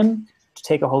allow him to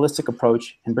take a holistic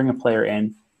approach and bring a player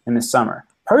in this summer.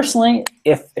 Personally,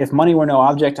 if money were no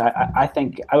object, I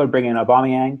think I would bring in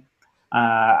Aubameyang.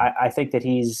 I think that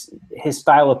his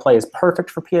style of play is perfect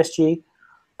for PSG,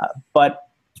 but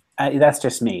That's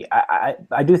just me.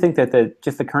 I do think that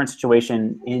the current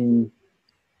situation in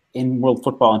world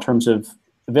football in terms of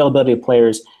availability of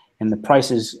players and the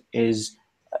prices is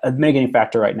a mitigating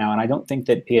factor right now. And I don't think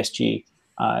that PSG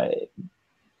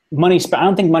money spent. I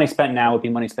don't think money spent now would be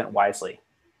money spent wisely.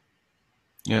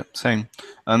 Yeah, same.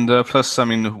 And plus, I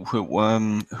mean, who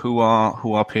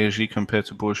are PSG compared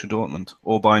to Borussia Dortmund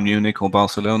or Bayern Munich or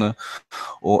Barcelona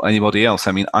or anybody else?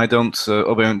 I mean, I don't.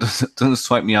 Aubameyang doesn't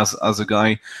strike me as a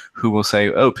guy who will say,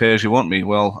 "Oh, PSG want me.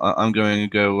 Well, I'm going to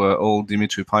go all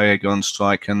Dimitri Payet, go on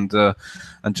strike and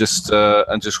just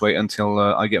wait until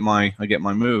I get my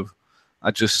move."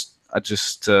 I just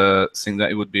think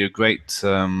that it would be a great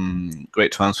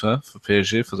transfer for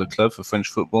PSG, for the club, for French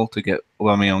football to get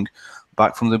Aubameyang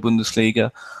back from the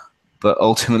Bundesliga, but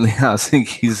ultimately I think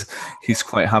he's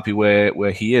quite happy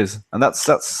where he is, and this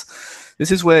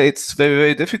is where it's very,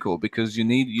 very difficult, because you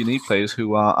need players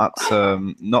who are at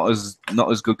not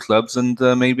as good clubs, and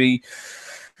maybe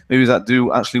that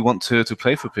do actually want to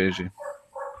play for PSG.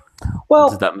 Well,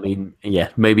 does that mean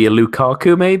maybe a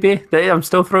Lukaku? Maybe I'm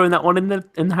still throwing that one in the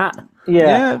hat.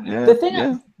 Yeah.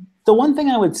 The one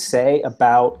thing I would say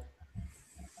about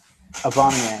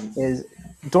Aubameyang is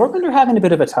Dortmund are having a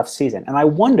bit of a tough season, and I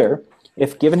wonder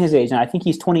if, given his age, and I think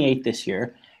he's 28 this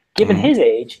year, given his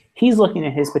age, he's looking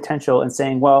at his potential and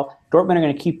saying, well, Dortmund are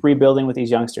going to keep rebuilding with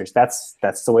these youngsters. That's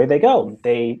the way they go.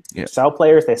 They sell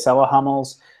players. They sell a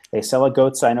Hummels. They sell a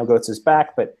Götze. I know Götze is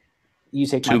back, but you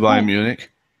take my to Bayern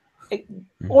Munich.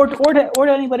 Or to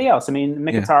anybody else. I mean,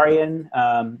 Mkhitaryan,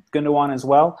 Gundogan as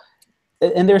well.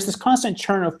 And there's this constant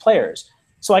churn of players.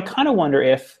 So I kind of wonder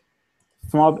if,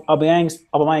 from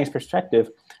Aubameyang's perspective,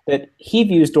 that he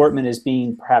views Dortmund as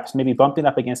being perhaps maybe bumping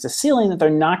up against a ceiling that they're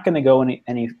not going to go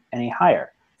any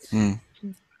higher.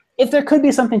 If there could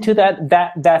be something to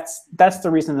that's the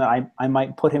reason that I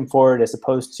might put him forward as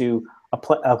opposed to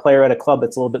a player at a club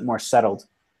that's a little bit more settled.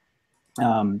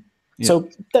 So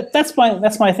that's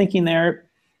my thinking there.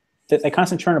 That a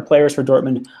constant churn of players for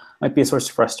Dortmund might be a source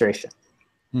of frustration.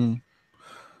 And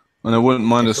I wouldn't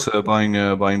mind us buying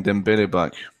Dembele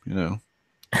back,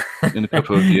 in a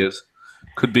couple of years.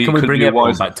 Can we bring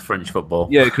everyone back to French football?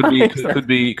 Yeah, it could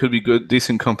be good,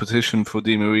 decent competition for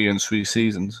Di Maria in 3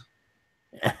 seasons.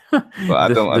 But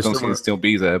I don't think it'll still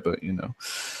be there. But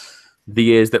the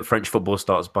years that French football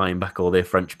starts buying back all their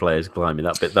French players, blimey,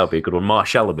 that'll be a good one.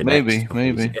 Martial will be next.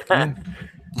 Maybe.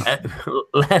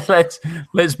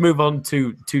 Let's move on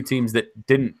to two teams that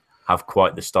didn't have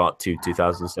quite the start to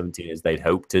 2017 as they'd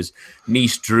hoped, as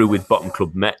Nice drew with bottom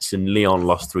club Metz and Lyon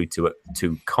lost 3-2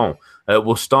 to Caen.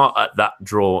 We'll start at that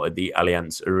draw at the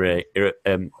Allianz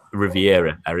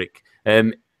Riviera, Eric.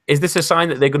 Is this a sign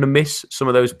that they're going to miss some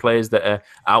of those players that are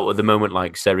out at the moment,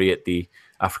 like Seri at the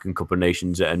African Cup of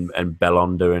Nations and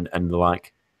Belhanda and the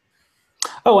like?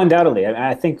 Oh, undoubtedly.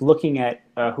 I think looking at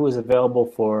who is available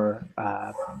for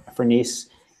Nice,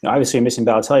 obviously you're missing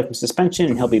Balotelli from suspension,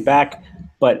 and he'll be back.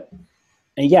 But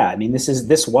I mean,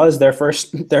 this was their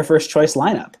first choice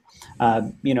lineup.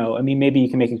 Maybe you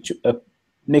can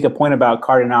make a point about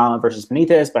Cardinal versus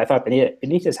Benitez, but I thought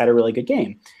Benitez had a really good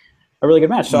game, a really good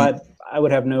match. So I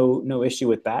would have no issue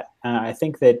with that. I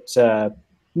think that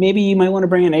maybe you might want to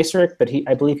bring in Acerich, but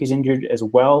I believe he's injured as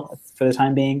well for the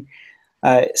time being.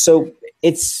 So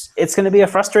it's going to be a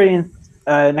frustrating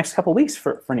next couple of weeks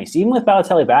for Nice. Even with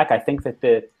Balotelli back, I think that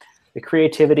the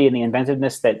creativity and the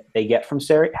inventiveness that they get from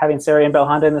having Seri and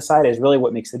Belhanda in the side is really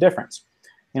what makes the difference.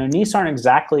 Nice aren't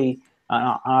exactly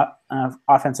an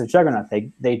offensive juggernaut.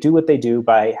 They do what they do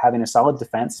by having a solid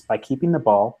defense, by keeping the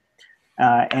ball,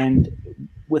 and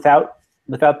without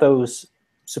those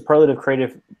superlative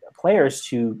creative players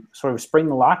to sort of spring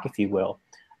the lock, if you will.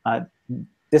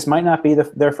 This might not be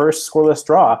their first scoreless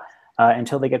draw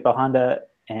until they get Belhanda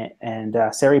and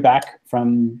Seri back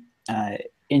from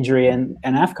injury and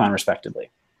AFCON, respectively.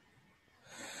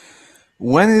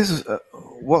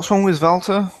 What's wrong with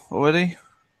Walter already?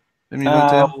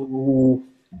 I'm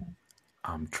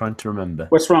trying to remember.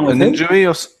 What's wrong with an injury?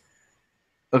 Or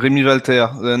Remy Walter,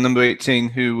 the number 18,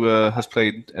 who has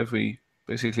played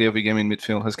basically every game in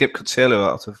midfield, has kept Costello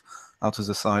out of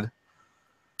the side.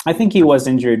 I think he was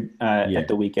injured at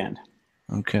the weekend.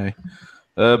 Okay,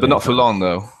 but not for long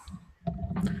though.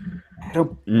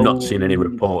 Not seen any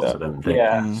reports, I don't think.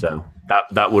 Yeah. So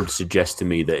that would suggest to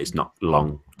me that it's not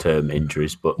long-term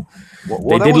injuries, but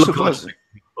what they did look like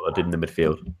what I did in the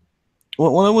midfield.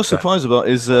 What I was surprised about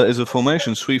is a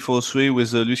formation 3-4-3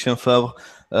 with Lucien Favre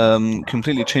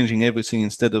completely changing everything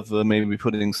instead of maybe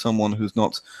putting someone who's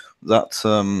not that,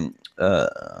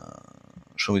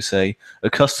 shall we say,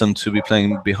 accustomed to be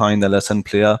playing behind Alassane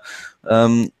Plea.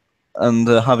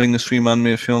 having a three-man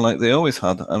midfield like they always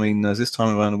had. I mean, this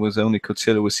time around it was only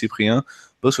Cotillo with Cyprien.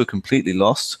 Both were completely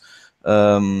lost.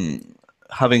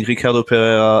 Having Ricardo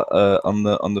Pereira on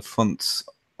the front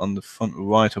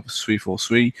right of a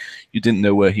 3-4-3, you didn't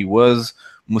know where he was.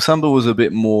 Musamba was a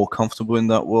bit more comfortable in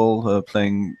that role,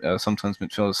 playing sometimes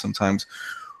midfielder, sometimes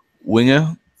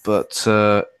winger. But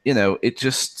it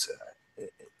just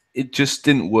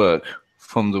didn't work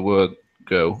from the word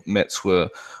go. Metz were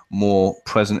more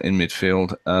present in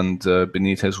midfield, and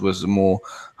Benitez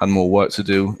had more work to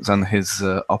do than his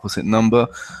opposite number.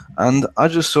 And I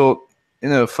just thought,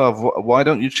 Fav, why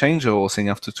don't you change the whole thing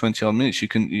after 20 odd minutes?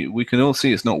 We can all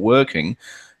see it's not working,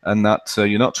 and that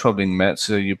you're not troubling Metz.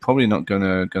 You're probably not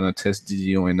gonna test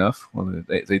Didier enough. Well,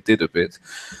 they did a bit.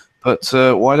 But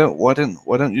why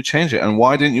don't you change it? And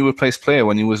why didn't you replace Player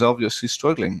when he was obviously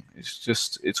struggling?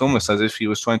 It's almost as if he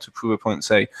was trying to prove a point and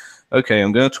say, okay,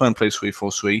 I'm going to try and play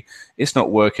 3-4-3. It's not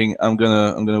working. I'm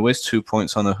gonna waste 2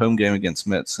 points on a home game against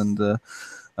Metz, and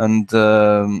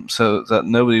so that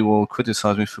nobody will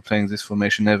criticize me for playing this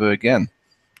formation ever again.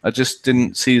 I just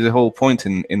didn't see the whole point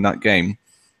in that game,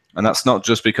 and that's not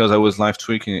just because I was live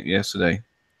tweaking it yesterday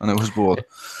and I was bored.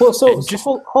 Well, so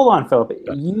hold on, Philip.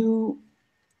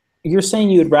 You're saying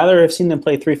you would rather have seen them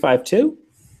play 3-5-2?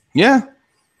 Yeah.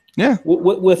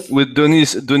 With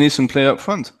Denis and Play up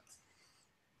front.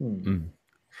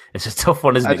 It's a tough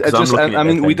one, isn't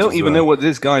it? We don't even know what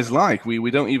this guy's like. We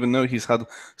don't even know he's had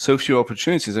so few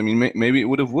opportunities. I mean, maybe it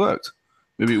would have worked.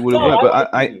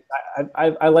 I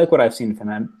like what I've seen from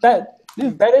him. That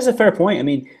is a fair point. I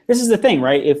mean, this is the thing,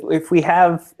 right?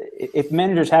 If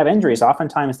managers have injuries,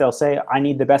 oftentimes they'll say, "I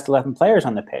need the best 11 players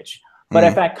on the pitch." But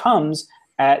if that comes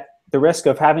at the risk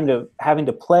of having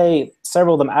to play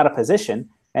several of them out of position,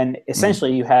 and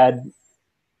essentially you had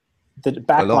the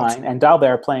back line and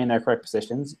Dalbert playing their correct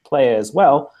positions, play as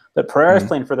well, but Pereira's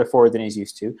playing further forward than he's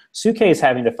used to. Suke is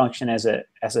having to function as an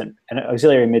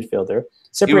auxiliary midfielder.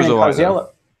 Cyprien and Cosiello.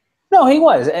 No, he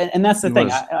was, and that's the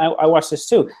thing. I watched this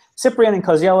too. Cyprien and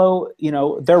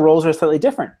Cosiello, their roles are slightly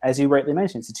different, as you rightly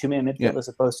mentioned. It's a two-man midfield as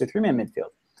opposed to a three-man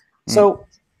midfield. So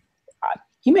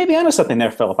you may be onto something there,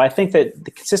 Philip. I think that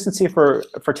the consistency for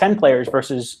 10 players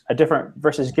versus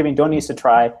giving Donis a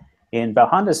try in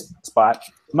Belhanda's spot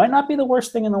might not be the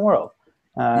worst thing in the world.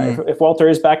 If Walter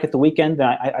is back at the weekend, then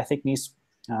I think Nice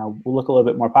will look a little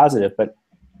bit more positive. But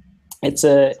it's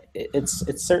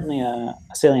certainly a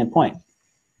salient point.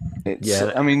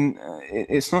 I mean,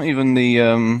 it's not even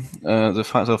the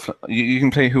fact of you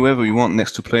can play whoever you want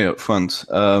next to Play up front.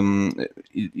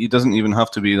 It doesn't even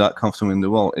have to be that comfortable in the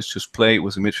role. It's just Play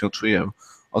with a midfield trio.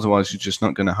 Otherwise, you're just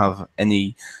not going to have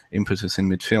any impetus in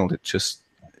midfield. It just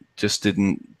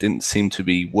didn't seem to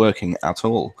be working at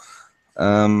all.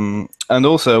 And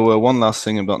also, one last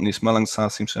thing about Nice. Malang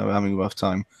Sarr seems to be having a rough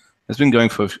time. It's been going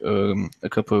for a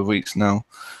couple of weeks now.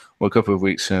 Well, a couple of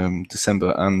weeks,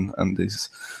 December and the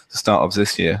start of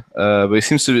this year. But he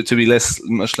seems to be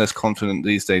much less confident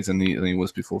these days than he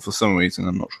was before for some reason.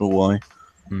 I'm not sure why.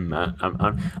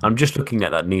 I'm just looking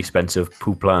at that Nice bench of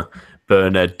Poupin,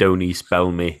 Bernard, Donis,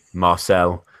 Belmi,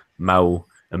 Marcel, Mau,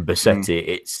 and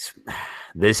Bassetti.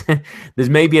 There's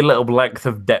maybe a little length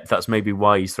of depth. That's maybe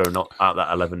why he's thrown out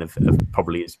that 11 of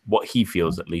probably is what he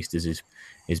feels at least is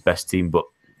his best team. But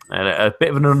a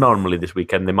bit of an anomaly this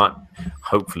weekend. They might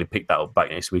hopefully pick that up back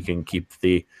next week and keep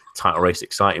the title race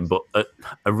exciting. But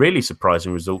a really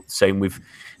surprising result. Same we've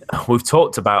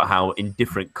talked about how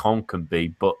indifferent Caen can be,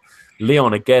 but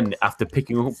Lyon again, after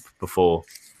picking up before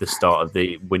the start of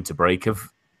the winter break, have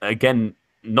again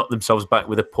knocked themselves back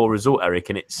with a poor result, Eric.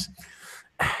 And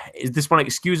is this one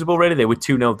excusable? Really, they were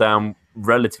 2-0 down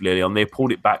relatively early on. They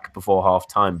pulled it back before half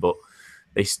time, but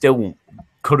they still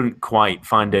couldn't quite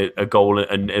find a goal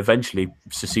and eventually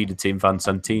succeeded Team Van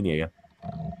Santini.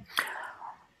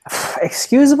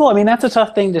 Excusable? I mean, that's a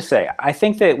tough thing to say. I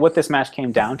think that what this match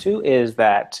came down to is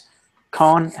that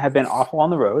Caen have been awful on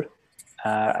the road.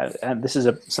 And this is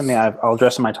something I'll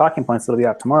address in my talking points that'll be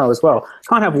out tomorrow as well.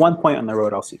 Caen have 1 point on the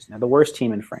road all season. They're the worst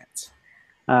team in France.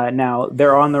 Now,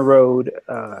 they're on the road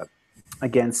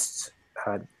against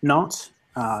Nantes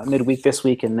midweek this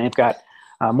week, and they've got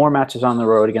more matches on the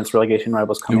road against relegation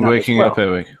rivals coming up. You're waking up,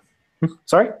 Eric.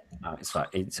 Sorry? No, it's fine.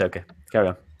 It's okay.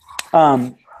 Carry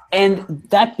on. And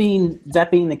that being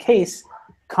the case,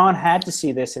 Caen had to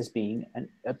see this as being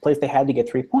a place they had to get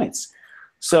 3 points.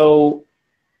 So,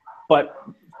 but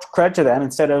credit to them,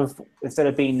 instead of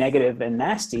being negative and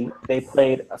nasty, they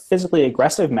played a physically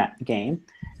aggressive game,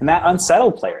 and that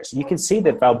unsettled players. You can see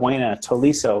that Valbuena,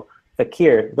 Tolisso,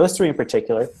 Fekir, those three in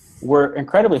particular, were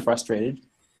incredibly frustrated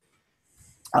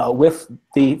with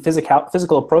the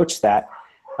physical approach that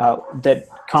that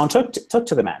Caen took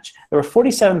to the match. There were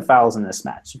 47 fouls in this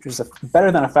match, which was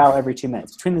better than a foul every 2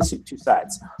 minutes between the two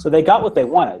sides. So they got what they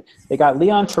wanted. They got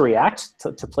Lyon to react,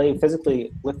 to play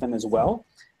physically with them as well,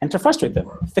 and to frustrate them.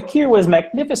 Fekir was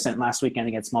magnificent last weekend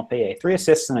against Montpellier. 3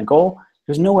 assists and a goal.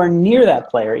 He was nowhere near that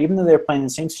player, even though they were playing the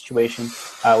same situation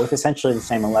with essentially the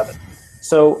same 11.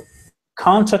 So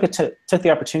Caen took the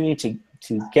opportunity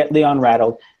to get Lyon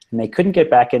rattled, and they couldn't get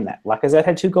back in that. Lacazette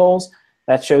had 2 goals.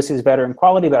 That shows he's better in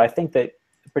quality, but I think that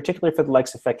particularly for the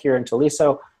likes of Fekir and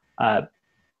Tolisso,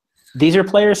 these are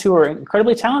players who are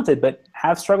incredibly talented but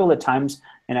have struggled at times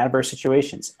in adverse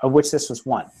situations, of which this was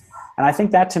one. And I think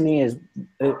that to me is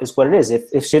what it is.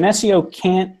 If Genesio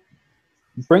can't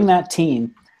bring that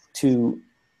team to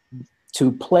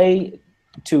play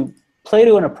to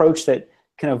an approach that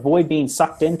can avoid being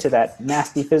sucked into that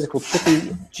nasty physical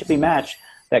chippy match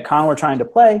that Caen were trying to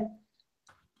play,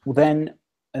 then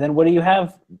what do you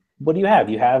have? What do you have?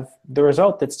 You have the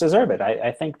result that's deserved.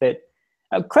 I think that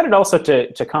credit also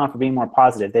to Caen for being more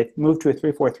positive. They've moved to a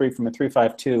 3-4-3 from a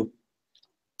 3-5-2 to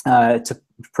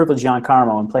privilege Jan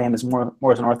Carmo and play him as more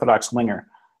as an orthodox winger.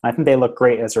 I think they look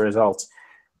great as a result.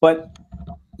 But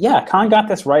yeah, Caen got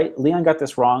this right. Lyon got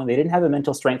this wrong. They didn't have the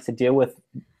mental strength to deal with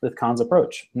Caen's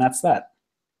approach, and that's that.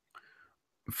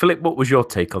 Philip, what was your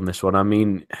take on this one? I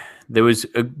mean, there was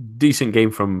a decent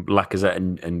game from Lacazette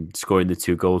and scoring the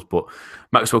 2 goals, but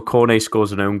Maxwell Cornet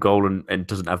scores an own goal and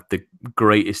doesn't have the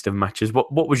greatest of matches.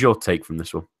 What was your take from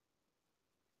this one?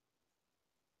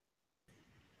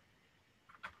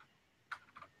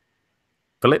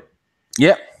 Philip?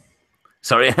 Yeah.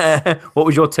 Sorry. What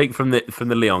was your take from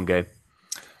the Lyon game?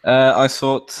 I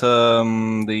thought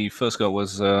the first goal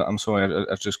was. I'm sorry,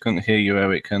 I just couldn't hear you,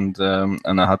 Eric, and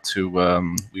I had to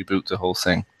reboot the whole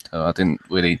thing. So I didn't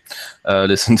really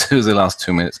listen to the last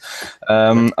 2 minutes.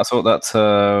 I thought that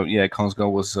Caen's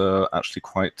goal was actually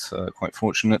quite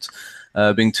fortunate,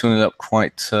 being tuned up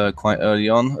quite early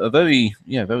on. A very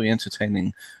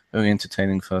entertaining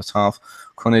first half.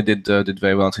 Cornet did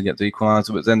very well to get the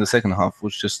equaliser, but then the second half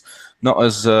was just not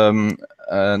as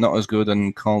good,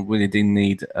 and Caen really did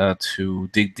need to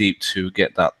dig deep to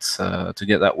get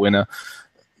that winner.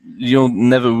 You'll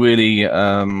never really.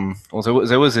 Also,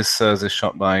 there was this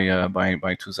shot by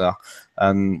Touzard,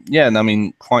 and I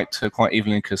mean quite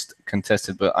evenly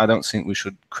contested. But I don't think we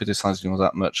should criticize Lyon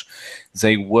that much.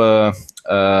 They were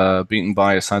beaten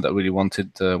by a side that really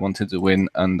wanted to win,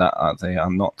 and that they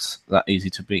are not that easy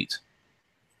to beat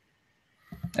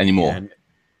anymore.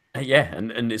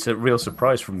 And it's a real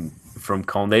surprise from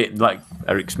Caen. They, like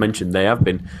Eric's mentioned, they have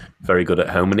been very good at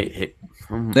home, and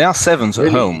they are 7s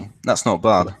at home. That's not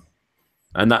bad,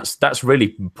 and that's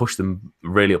really pushed them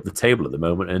really up the table at the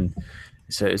moment. And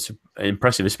it's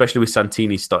impressive, especially with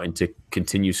Santini starting to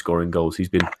continue scoring goals. He's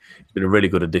been a really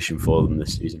good addition for them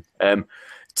this season.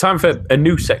 Time for a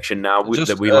new section now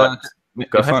that we like.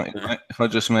 If I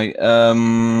just may,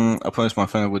 I promised my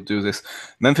friend I would do this.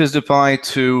 Memphis Depay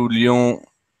to Lyon.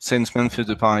 Since Memphis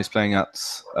Depay is playing at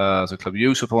the club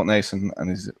you support, Nathan, and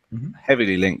is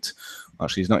heavily linked.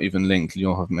 Actually, he's not even linked.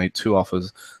 Lyon have made 2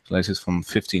 offers, the latest from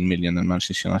 15 million, and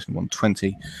Manchester United won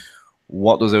 20.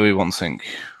 What does everyone think?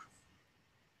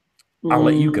 I'll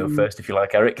let you go first if you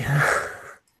like, Eric.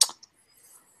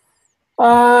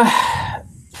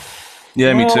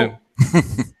 Me too.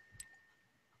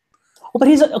 Well, but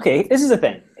he's okay. This is the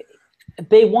thing.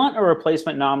 They want a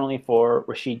replacement nominally for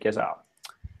Rachid Ghazal.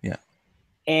 Yeah.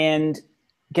 And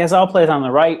Ghazal plays on the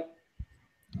right.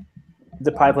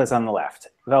 Depay plays on the left.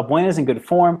 Valbuena is in good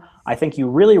form. I think you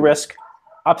really risk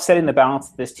upsetting the balance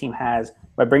that this team has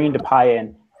by bringing Depay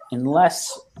in,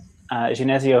 unless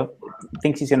Genesio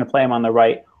thinks he's going to play him on the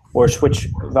right or switch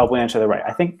Valbuena to the right.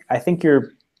 I think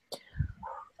you're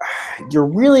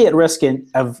really at risk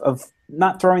of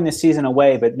not throwing this season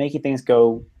away, but making things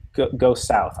go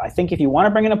south. I think if you want to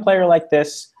bring in a player like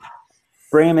this,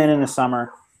 bring him in the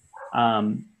summer,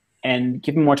 and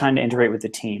give him more time to integrate with the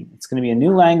team. It's going to be a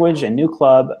new language, a new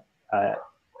club, a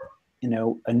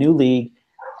new league.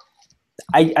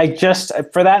 I just,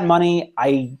 for that money,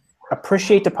 I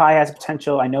appreciate Depay has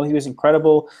potential. I know he was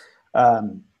incredible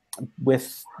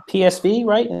with PSV,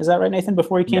 right? Is that right, Nathan?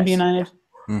 Before he came to United?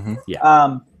 Mm-hmm.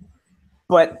 Yeah.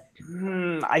 But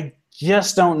I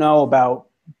just don't know about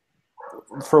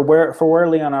for where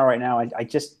Lyon are right now.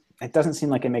 It doesn't seem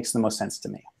like it makes the most sense to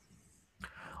me.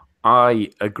 I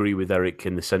agree with Eric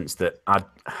in the sense that I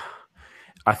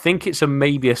think it's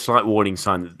maybe a slight warning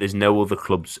sign that there's no other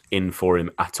clubs in for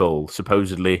him at all.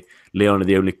 Supposedly, Lyon are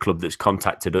the only club that's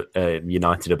contacted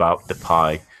United about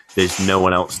Depay. there's no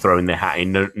one else throwing their hat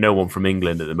in. No one from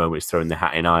England at the moment is throwing their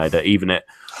hat in either. Even at,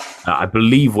 I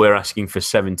believe we're asking for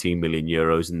 17 million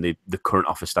euros, and the current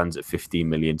offer stands at 15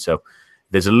 million. So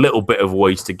there's a little bit of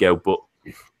ways to go. But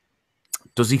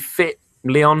does he fit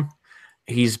Lyon?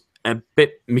 He's a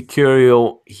bit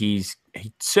mercurial. He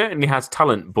certainly has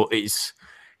talent, but he's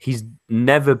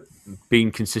never been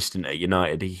consistent at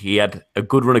United. He had a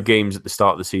good run of games at the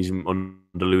start of the season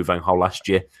under Louis van Gaal last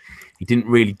year. He didn't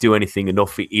really do anything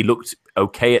enough. He looked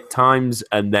okay at times,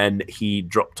 and then he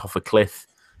dropped off a cliff.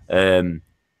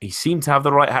 He seemed to have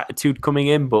the right attitude coming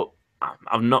in, but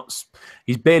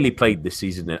he's barely played this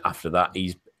season after that.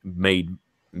 He's made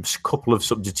a couple of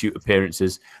substitute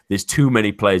appearances. There's too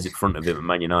many players in front of him at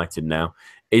Man United now.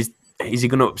 Is he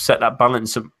going to upset that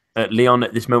balance at Lyon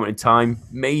at this moment in time?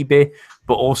 Maybe,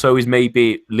 but also is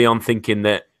maybe Lyon thinking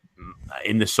that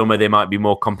in the summer there might be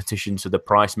more competition, so the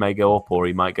price may go up, or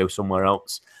he might go somewhere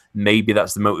else. Maybe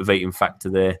that's the motivating factor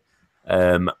there.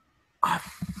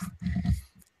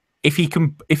 If he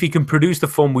can produce the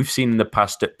form we've seen in the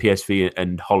past at PSV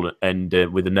and Holland and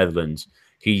with the Netherlands,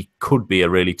 he could be a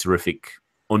really terrific,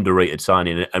 underrated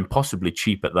signing and possibly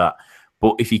cheap at that.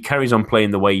 But if he carries on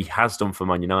playing the way he has done for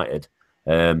Man United,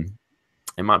 it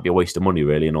might be a waste of money,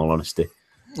 really, in all honesty.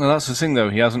 Well, that's the thing, though.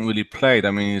 He hasn't really played.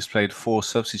 I mean, he's played 4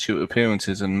 substitute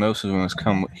appearances, and most of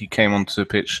them he came onto the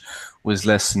pitch with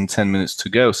less than 10 minutes to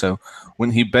go. So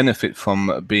wouldn't he benefit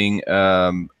from being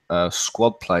a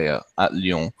squad player at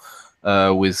Lyon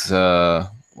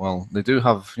well, they do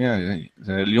have,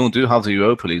 Lyon do have the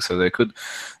Europa League, so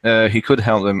he could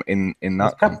help them in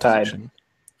that competition.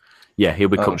 Yeah, he'll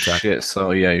be cup tied. Oh, shit.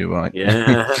 So, yeah, you're right.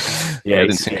 Yeah. I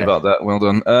didn't think about that. Well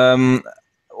done.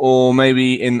 Or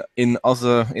maybe in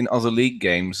other league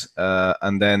games,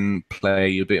 and then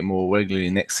play a bit more regularly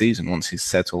next season once he's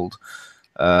settled.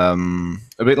 A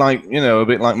bit like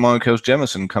Marcos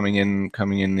Jemison coming in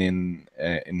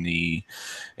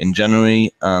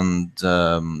January and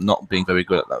not being very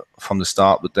good at that from the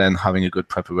start, but then having a good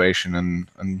preparation and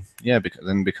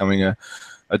then becoming a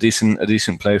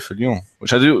decent player for Lyon,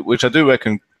 which I do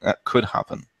reckon that could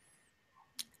happen.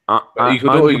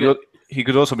 He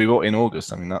could also be bought in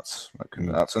August. I mean, that's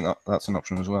an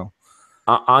option as well.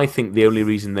 I think the only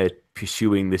reason they're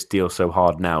pursuing this deal so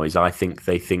hard now is I think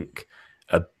they think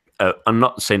I'm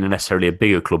not saying necessarily a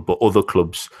bigger club, but other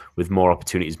clubs with more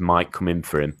opportunities might come in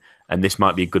for him, and this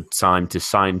might be a good time to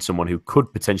sign someone who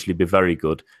could potentially be very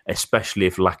good, especially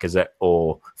if Lacazette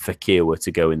or Fekir were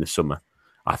to go in the summer.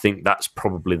 I think that's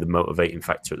probably the motivating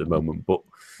factor at the moment, but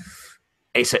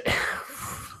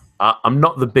I'm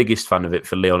not the biggest fan of it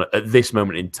for Lyon at this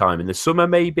moment in time. In the summer,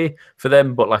 maybe for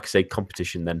them, but like I say,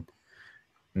 competition then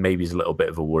maybe is a little bit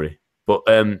of a worry. But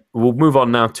we'll move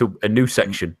on now to a new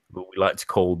section, what we like to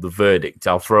call the verdict.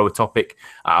 I'll throw a topic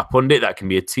at a pundit. That can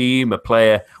be a team, a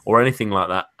player, or anything like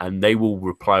that, and they will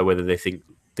reply whether they think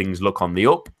things look on the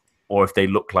up or if they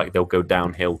look like they'll go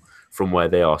downhill from where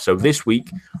they are. So this week,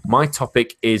 my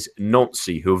topic is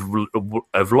Nancy, who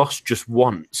have lost just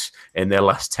once in their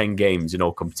last 10 games in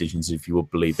all competitions, if you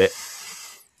would believe it.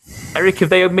 Eric, have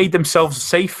they made themselves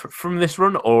safe from this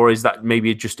run, or is that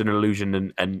maybe just an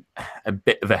illusion and a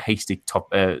bit of a hasty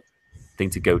thing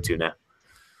to go to now?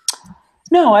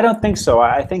 No, I don't think so.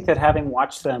 I think that having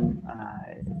watched them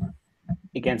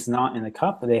against Nantes in the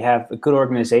Cup, they have a good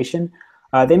organization.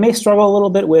 They may struggle a little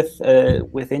bit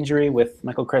with injury, with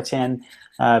Michael Chrétien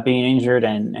being injured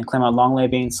and Clément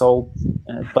Lenglet being sold.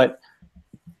 But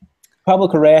Pablo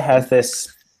Correa has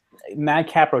this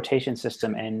madcap rotation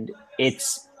system, and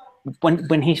it's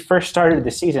when he first started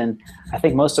the season, I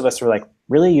think most of us were like,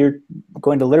 really, you're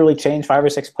going to literally change 5 or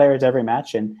 6 players every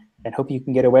match and hope you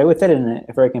can get away with it in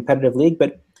a very competitive league.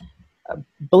 But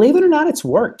believe it or not, it's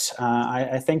worked.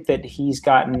 I think that he's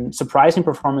gotten surprising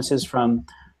performances from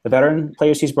the veteran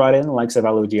players he's brought in, the likes of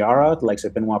Alou Diarra, the likes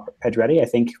of Benoit Pedretti. I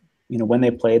think when they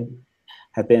played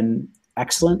have been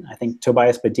excellent. I think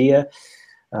Tobias Padilla,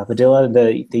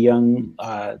 the young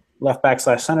left back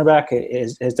 / center back,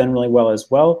 has done really well as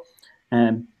well.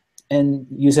 And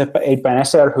Youssef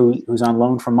Ben-Esser, who's on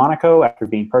loan from Monaco after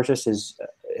being purchased,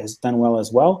 has done well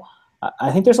as well.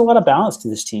 I think there's a lot of balance to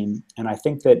this team, and I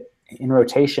think that in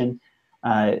rotation,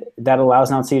 that allows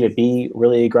Nancy to be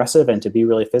really aggressive and to be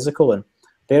really physical. And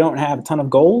they don't have a ton of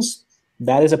goals.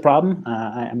 That is a problem.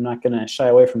 I'm not going to shy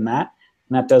away from that.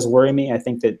 And that does worry me. I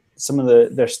think that some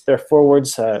of their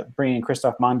forwards, bringing in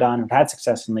Christophe Mandon, who've had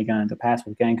success in Ligue 1 in the past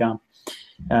with Guingamp,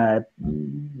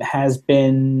 has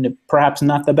been perhaps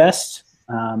not the best.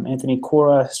 Anthony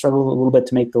Cora struggled a little bit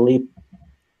to make the leap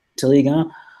to Ligue 1.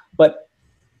 But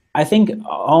I think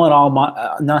all in all,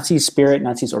 Nancy's spirit,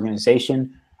 Nancy's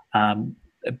organization,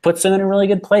 it puts them in a really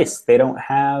good place. They don't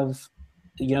have,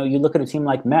 you look at a team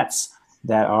like Metz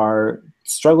that are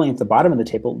struggling at the bottom of the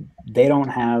table. They don't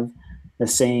have the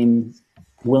same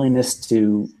willingness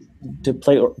to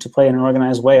play in an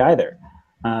organized way either.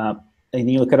 And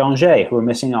you look at Angers, who are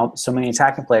missing so many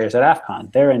attacking players at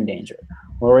AFCON. They're in danger.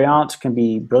 Lorient can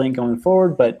be brilliant going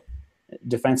forward, but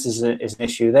defense is an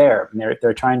issue there. And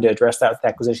they're trying to address that with the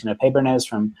acquisition of Peybernes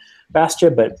from Bastia,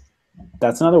 but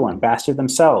that's another one. Bastia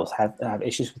themselves have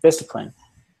issues with discipline.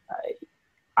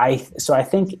 So I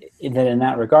think that in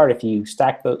that regard, if you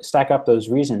stack up those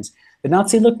reasons, the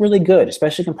Nazi look really good,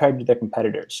 especially compared to their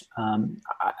competitors.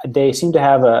 They seem to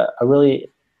have a really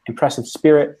impressive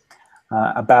spirit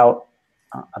about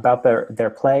their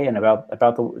play and about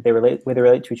the way they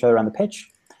relate to each other on the pitch.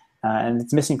 And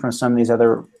it's missing from some of these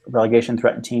other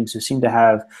relegation-threatened teams who seem to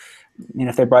have,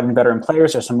 if they brought in veteran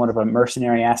players, there's somewhat of a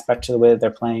mercenary aspect to the way that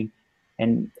they're playing,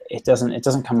 and it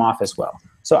doesn't come off as well.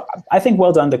 So I think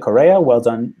well done to Correa, well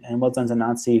done to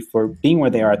Nancy for being where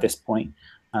they are at this point.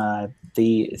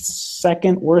 The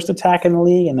second worst attack in the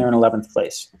league, and they're in 11th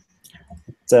place.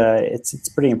 It's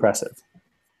pretty impressive.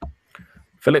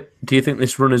 Philip, do you think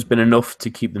this run has been enough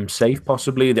to keep them safe,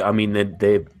 possibly? I mean,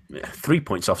 they're 3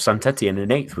 points off Saint-Etienne in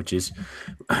 8th, which is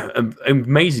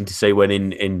amazing to say when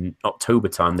in October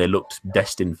time they looked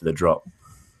destined for the drop.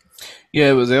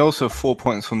 Yeah, but they're also 4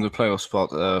 points from the playoff spot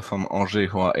from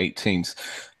Angers, who are 18th.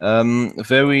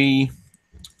 Very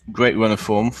great run of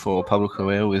form for Pablo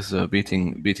Correa with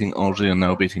beating Angers and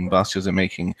now beating Bastia. They're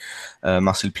making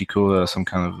Marcel Picot some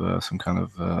kind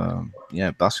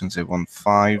of Bastions. They won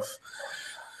five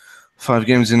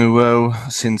games in a row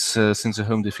since a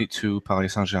home defeat to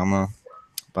Paris Saint-Germain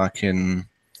back in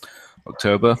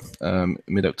October,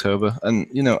 mid-October. And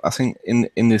I think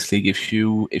in this league, if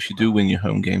you do win your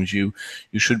home games, you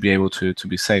should be able to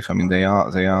be safe. I mean, they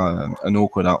are an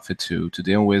awkward outfit to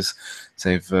deal with.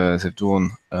 They've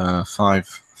drawn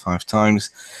five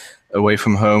times away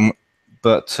from home,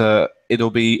 but it'll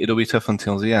be tough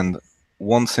until the end.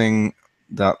 One thing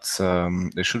that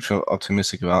they should feel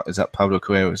optimistic about is that Pablo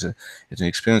Correa is an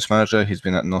experienced manager. He's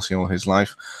been at Nancy all his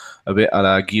life, a bit à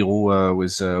la Giroud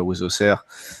with Auxerre,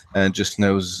 and just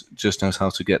knows how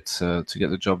to get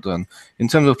the job done. In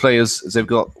terms of players, they've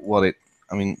got they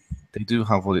do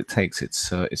have what it takes. It's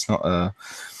not a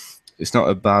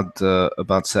bad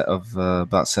set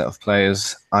of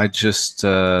players. I just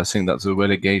think that the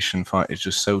relegation fight is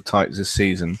just so tight this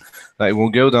season that it will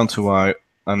go down to wire.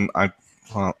 And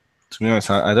to be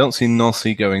honest, I don't see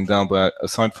Nancy going down, but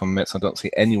aside from Metz, I don't see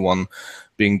anyone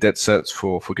being dead set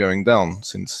for going down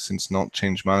since Nantes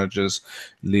changed managers,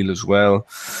 Lille as well.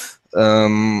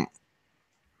 It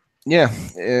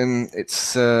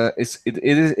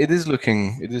is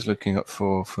looking up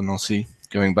for Nancy,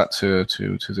 going back to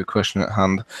the question at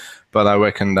hand, but I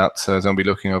reckon that they'll be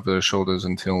looking over their shoulders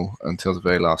until the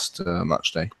very last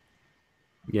match day.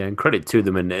 Yeah, and credit to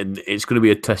them, and it's going to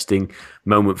be a testing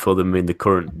moment for them in the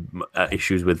current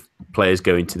issues with players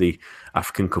going to the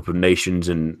African Cup of Nations,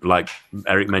 and like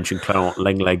Eric mentioned, Clermont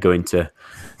Lenglet going to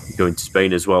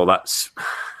Spain as well. That's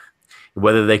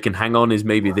whether they can hang on is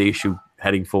maybe the issue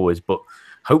heading forwards, but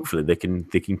hopefully they can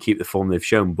keep the form they've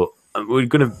shown. But we're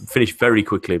going to finish very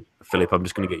quickly, Philip. I'm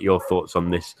just going to get your thoughts on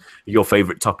this, your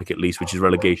favourite topic at least, which is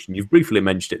relegation. You've briefly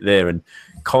mentioned it there, and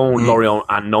Caen, Lorient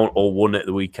and Nantes all won at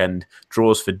the weekend.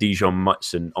 Draws for Dijon,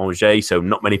 Metz and Angers, so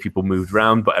not many people moved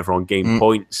around, but everyone gained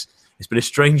points. It's been a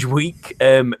strange week,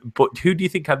 but who do you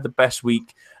think had the best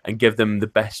week and give them the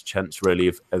best chance,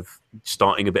 really, of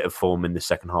starting a bit of form in the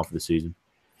second half of the season?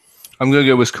 I'm going to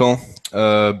go with Caen.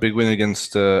 Big win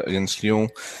against Lyon.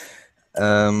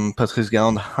 Patrice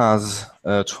Garand has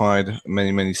tried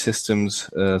many systems.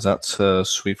 That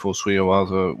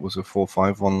 3-4-3 was a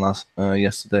 4-5-1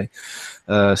 yesterday.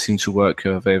 Seemed to work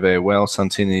very, very well.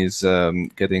 Santini is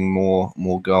getting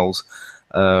more goals.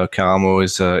 Caramo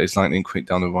is lightning quick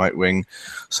down the right wing.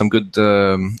 Some good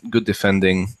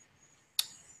defending.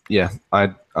 Yeah,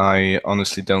 I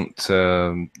honestly don't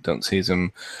see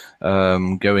them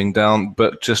going down.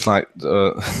 But just like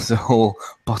the whole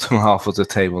bottom half of the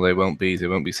table, they won't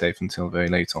be safe until very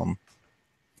late on.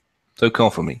 So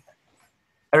Caen for me.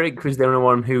 Eric, was there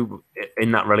anyone who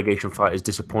in that relegation fight has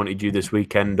disappointed you this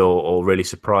weekend or really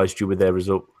surprised you with their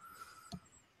result?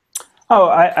 Oh,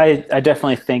 I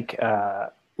definitely think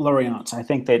Lorient. I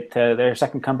think that their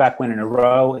second comeback win in a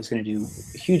row is going to do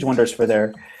huge wonders for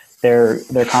their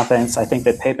confidence. I think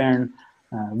that Peybernes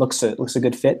looks a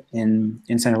good fit in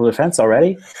central defense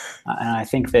already, and I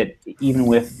think that even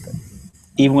with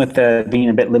being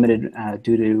a bit limited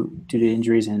due to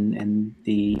injuries in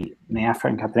the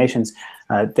African Cup of Nations,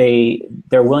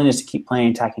 their willingness to keep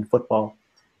playing attacking football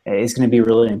is going to be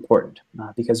really important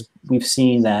because we've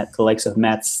seen that the likes of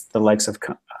Metz, the likes of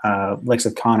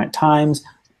Caen at times,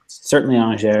 certainly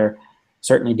Angers,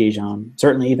 certainly Dijon,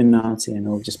 certainly even Nancy, and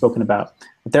we've just spoken about,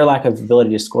 but their lack of ability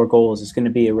to score goals is going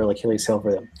to be a real Achilles heel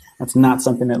for them. That's not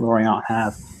something that Lorient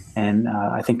have, and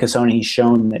I think Cassoni has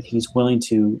shown that he's willing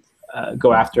to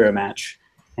go after a match,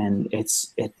 and it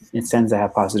tends to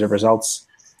have positive results.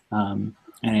 And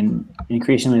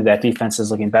increasingly, that defense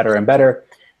is looking better and better.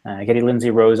 Getting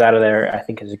Lindsay Rose out of there, I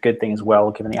think, is a good thing as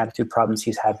well, given the attitude problems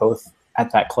he's had both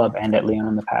at that club and at Lyon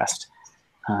in the past.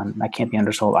 That can't be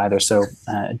undersold either. So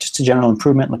just a general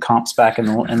improvement. Lecomp's back in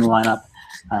the lineup.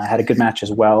 Had a good match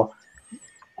as well.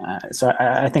 So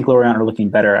I think Lorient are looking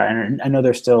better. I know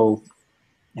they're still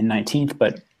in 19th,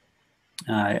 but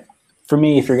for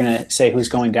me, if you're going to say who's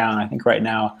going down, I think right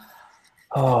now,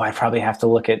 I'd probably have to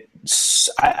look at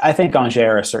 – I think Angers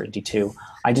are a certainty too.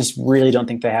 I just really don't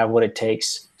think they have what it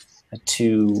takes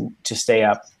to stay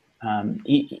up,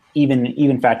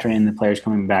 even factoring in the players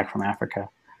coming back from Africa.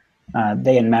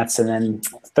 They and Metz, and then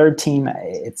third team,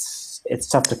 it's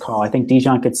tough to call. I think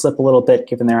Dijon could slip a little bit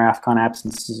given their AFCON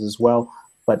absences as well.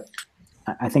 But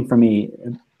I think for me,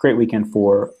 a great weekend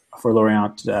for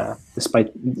Lorient,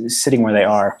 despite sitting where they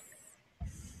are.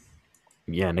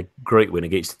 Yeah, and a great win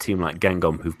against a team like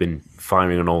Guingamp, who've been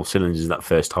firing on all cylinders that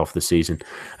first half of the season.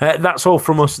 That's all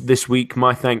from us this week.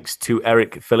 My thanks to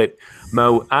Eric, Philip,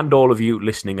 Mo, and all of you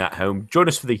listening at home. Join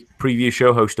us for the preview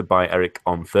show hosted by Eric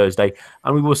on Thursday,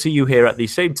 and we will see you here at the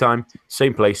same time,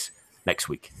 same place next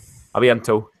week. A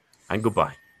bientôt, and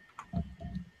goodbye.